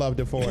still loved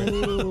her for it.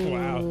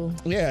 Wow.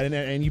 Yeah,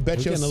 and you bet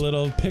We're getting a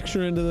little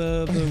picture into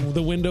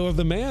the window of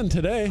the man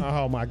today.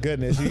 Oh my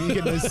goodness, you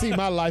get to see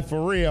my life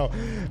for real,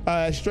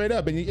 straight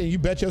up, and you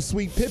bet your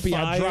sweet Pippi.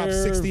 I dropped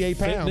 68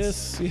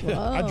 pounds.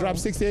 I dropped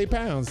 68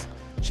 pounds.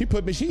 She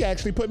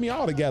actually put me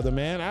all together,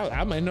 man.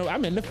 I'm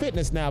into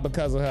fitness now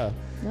because of her.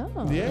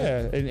 Oh.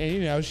 Yeah,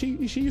 and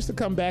she used to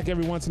come back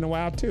every once in a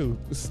while too.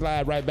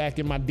 Slide right back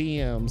in my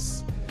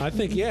DMs. I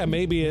think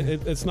maybe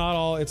it's not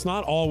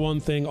all one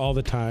thing all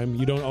the time.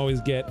 You don't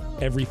always get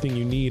everything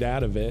you need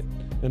out of it,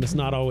 and it's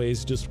not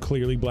always just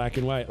clearly black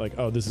and white. Like,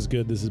 oh, this is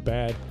good, this is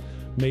bad.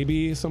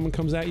 Maybe someone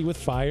comes at you with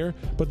fire,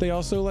 but they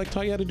also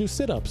taught you how to do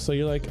sit-ups. So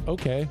you're like,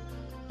 okay,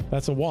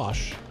 that's a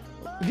wash.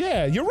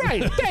 Yeah, you're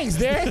right. Thanks,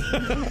 Derek.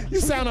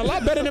 You sound a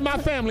lot better than my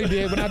family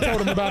did when I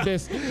told them about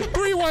this.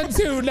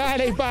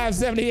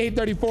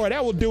 312-985-7834.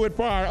 That will do it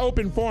for our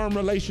open forum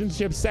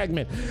relationship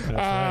segment.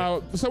 Right.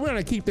 So we're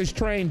going to keep this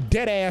train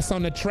dead ass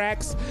on the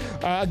tracks.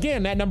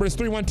 Again, that number is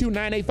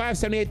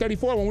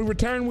 312-985-7834. When we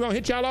return, we're going to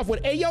hit y'all off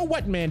with Ayo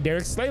What Man,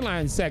 Derek's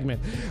Slayline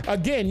segment.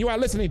 Again, you are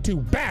listening to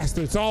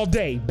Bastards All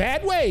Day,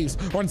 Bad Waves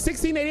on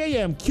 1680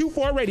 AM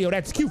Q4 Radio.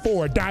 That's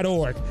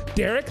Q4.org.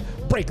 Derek,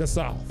 break us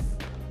off.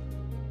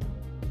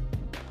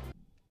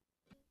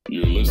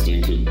 You're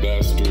listening to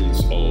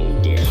Bastards All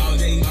Day.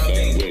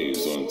 Bad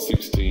Waves on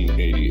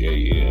 1680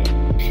 AM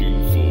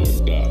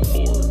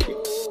Q4.org.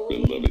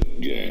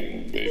 Beloved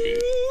gang, baby.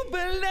 Ooh,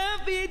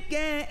 beloved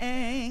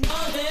gang.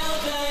 All day, all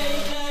day.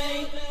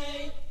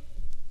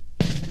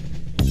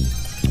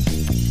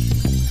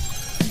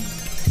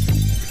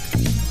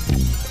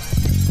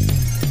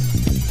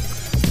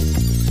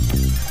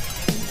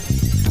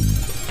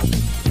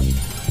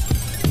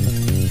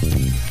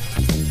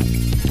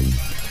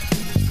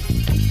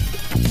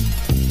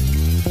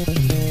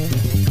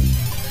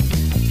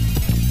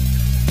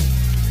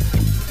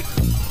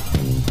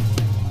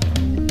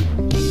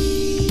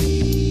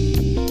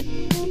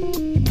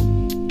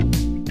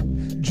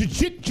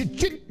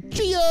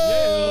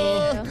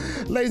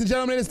 Ladies and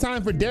gentlemen, it's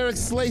time for Derek's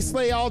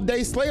Slay All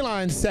Day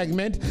Slayline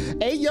segment.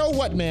 Ayo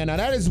What Man. Now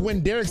that is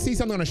when Derek sees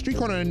something on a street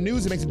corner in the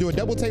news and makes it do a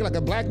double take like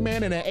a black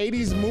man in an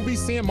 80s movie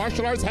seeing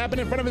martial arts happen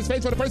in front of his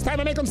face for the first time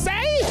and make him say,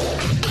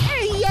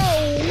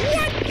 Ayo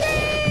What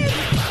Man?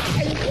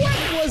 And what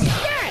was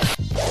that?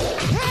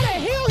 How the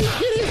hell he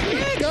get his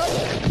leg up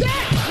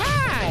that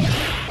high?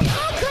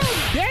 How come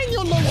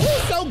Daniel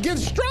LaRusso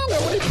gets stronger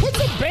when he puts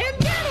a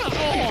bandana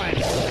on?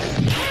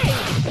 Hey,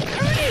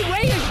 Ernie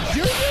Reyes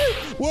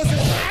Jr. was an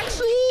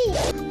actual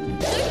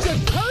Ninja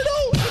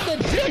Turtle in the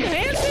Jim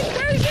Henson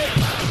version?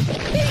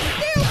 He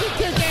still can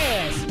kick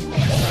ass.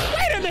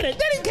 Wait a minute,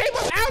 then he came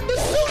up out the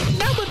suit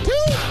number 2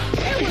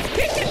 and was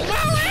kicking my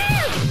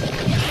ass.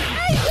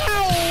 Hey, yo,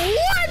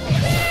 what,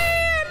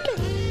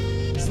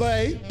 man?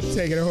 Slay,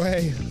 take it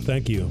away.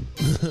 Thank you.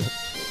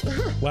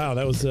 Wow,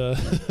 that was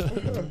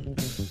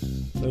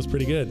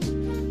pretty good.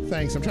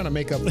 Thanks, I'm trying to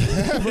make up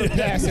for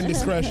past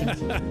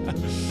indiscretions.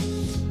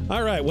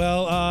 All right,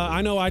 well,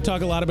 I know I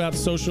talk a lot about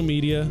social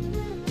media,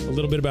 a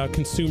little bit about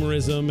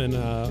consumerism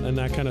and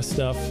that kind of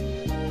stuff.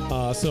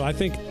 So I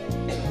think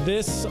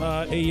this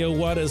Ayo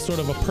What is sort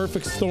of a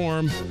perfect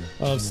storm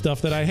of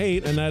stuff that I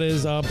hate, and that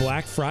is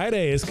Black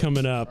Friday is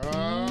coming up.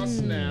 Oh,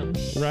 snap.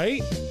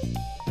 Right?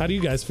 How do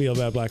you guys feel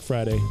about Black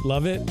Friday?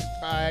 Love it?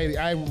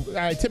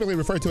 I typically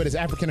refer to it as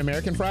African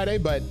American Friday,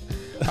 but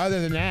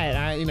other than that,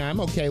 I'm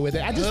okay with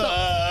it.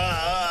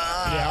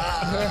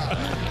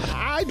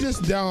 I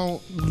just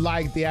don't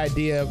like the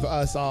idea of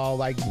us all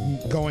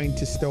going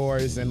to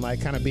stores and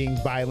kind of being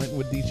violent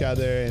with each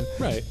other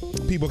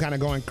and people kind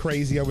of going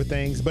crazy over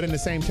things. But in the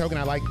same token,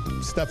 I like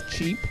stuff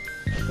cheap.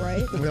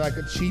 Right. We're like,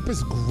 cheap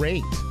is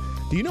great.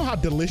 Do you know how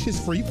delicious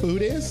free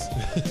food is?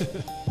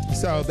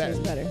 So that's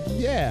better.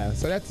 Yeah.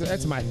 So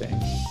that's my thing.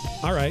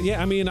 All right.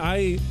 Yeah. I mean,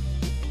 I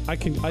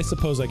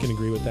suppose I can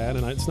agree with that,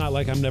 and it's not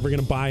like I'm never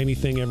going to buy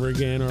anything ever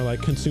again, or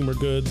like consumer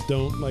goods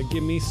don't like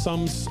give me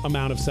some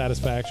amount of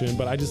satisfaction.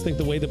 But I just think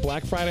the way that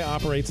Black Friday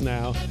operates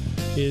now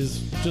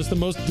is just the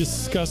most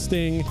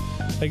disgusting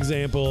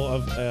example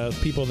of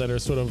people that are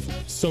sort of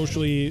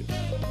socially,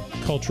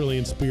 culturally,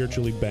 and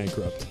spiritually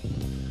bankrupt.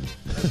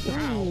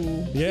 Wow.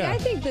 Yeah. See, I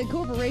think the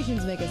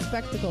corporations make a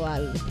spectacle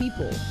out of the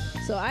people.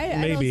 So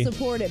I don't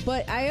support it.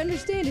 But I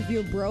understand if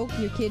you're broke,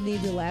 your kid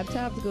needs a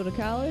laptop to go to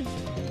college.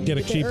 Get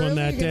a cheap one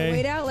that day.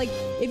 Wait out. Like,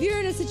 if you're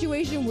in a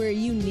situation where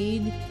you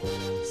need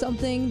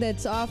something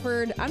that's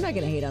offered, I'm not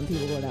going to hate on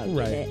people going out and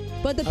getting it.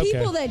 But the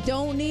people that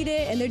don't need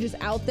it and they're just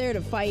out there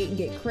to fight and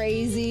get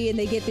crazy and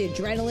they get the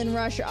adrenaline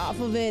rush off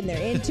of it and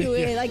they're into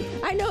it. Like,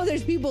 I know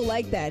there's people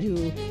like that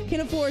who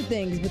can afford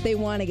things, but they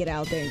want to get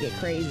out there and get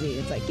crazy.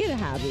 It's like, get a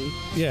hobby.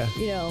 Yeah.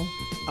 You know.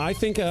 I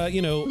think, learn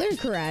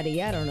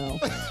karate. I don't know.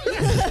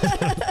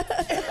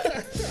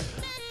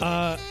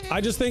 I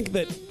just think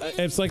that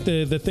it's like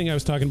the thing I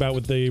was talking about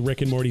with the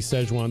Rick and Morty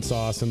Szechuan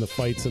sauce and the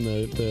fights and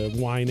the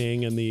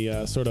whining and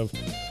the sort of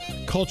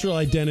cultural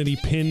identity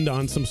pinned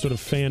on some sort of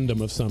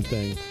fandom of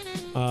something.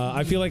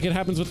 I feel like it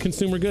happens with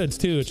consumer goods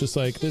too. It's just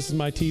like, this is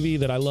my TV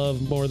that I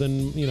love more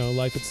than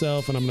life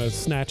itself, and I'm gonna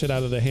snatch it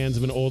out of the hands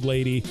of an old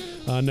lady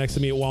next to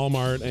me at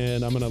Walmart,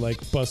 and I'm gonna like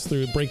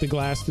break the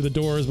glass through the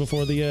doors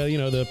before the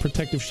the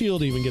protective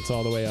shield even gets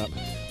all the way up.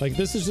 Like,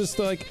 this is just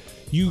like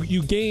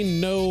you gain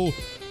no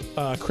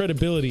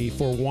credibility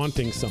for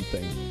wanting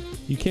something.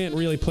 You can't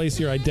really place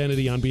your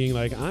identity on being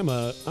like, I'm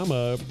a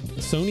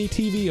Sony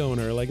TV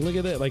owner. Like, look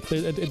at that. Like,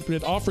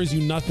 it offers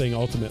you nothing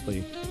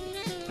ultimately.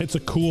 It's a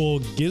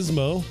cool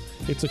gizmo.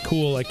 It's a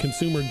cool like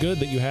consumer good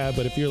that you have.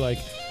 But if you're like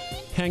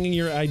hanging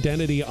your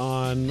identity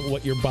on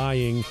what you're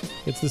buying,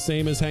 it's the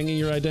same as hanging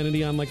your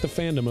identity on like the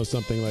fandom of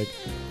something. Like,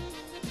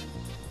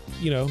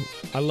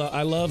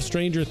 I love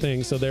Stranger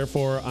Things, so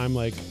therefore I'm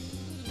like,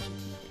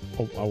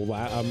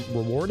 I'm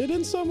rewarded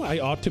in some way.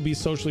 I ought to be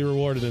socially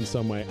rewarded in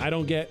some way. I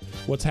don't get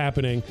what's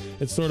happening.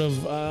 It's sort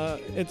of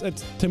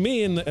it's to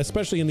me,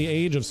 especially in the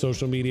age of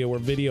social media where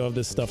video of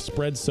this stuff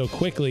spreads so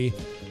quickly.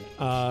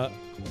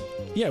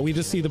 We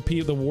just see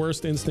the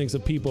worst instincts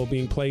of people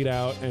being played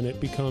out, and it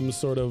becomes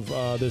sort of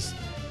this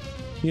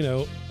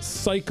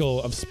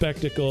cycle of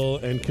spectacle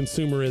and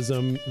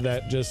consumerism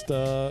that just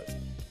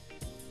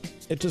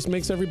it just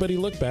makes everybody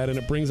look bad, and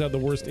it brings out the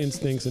worst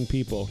instincts in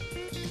people.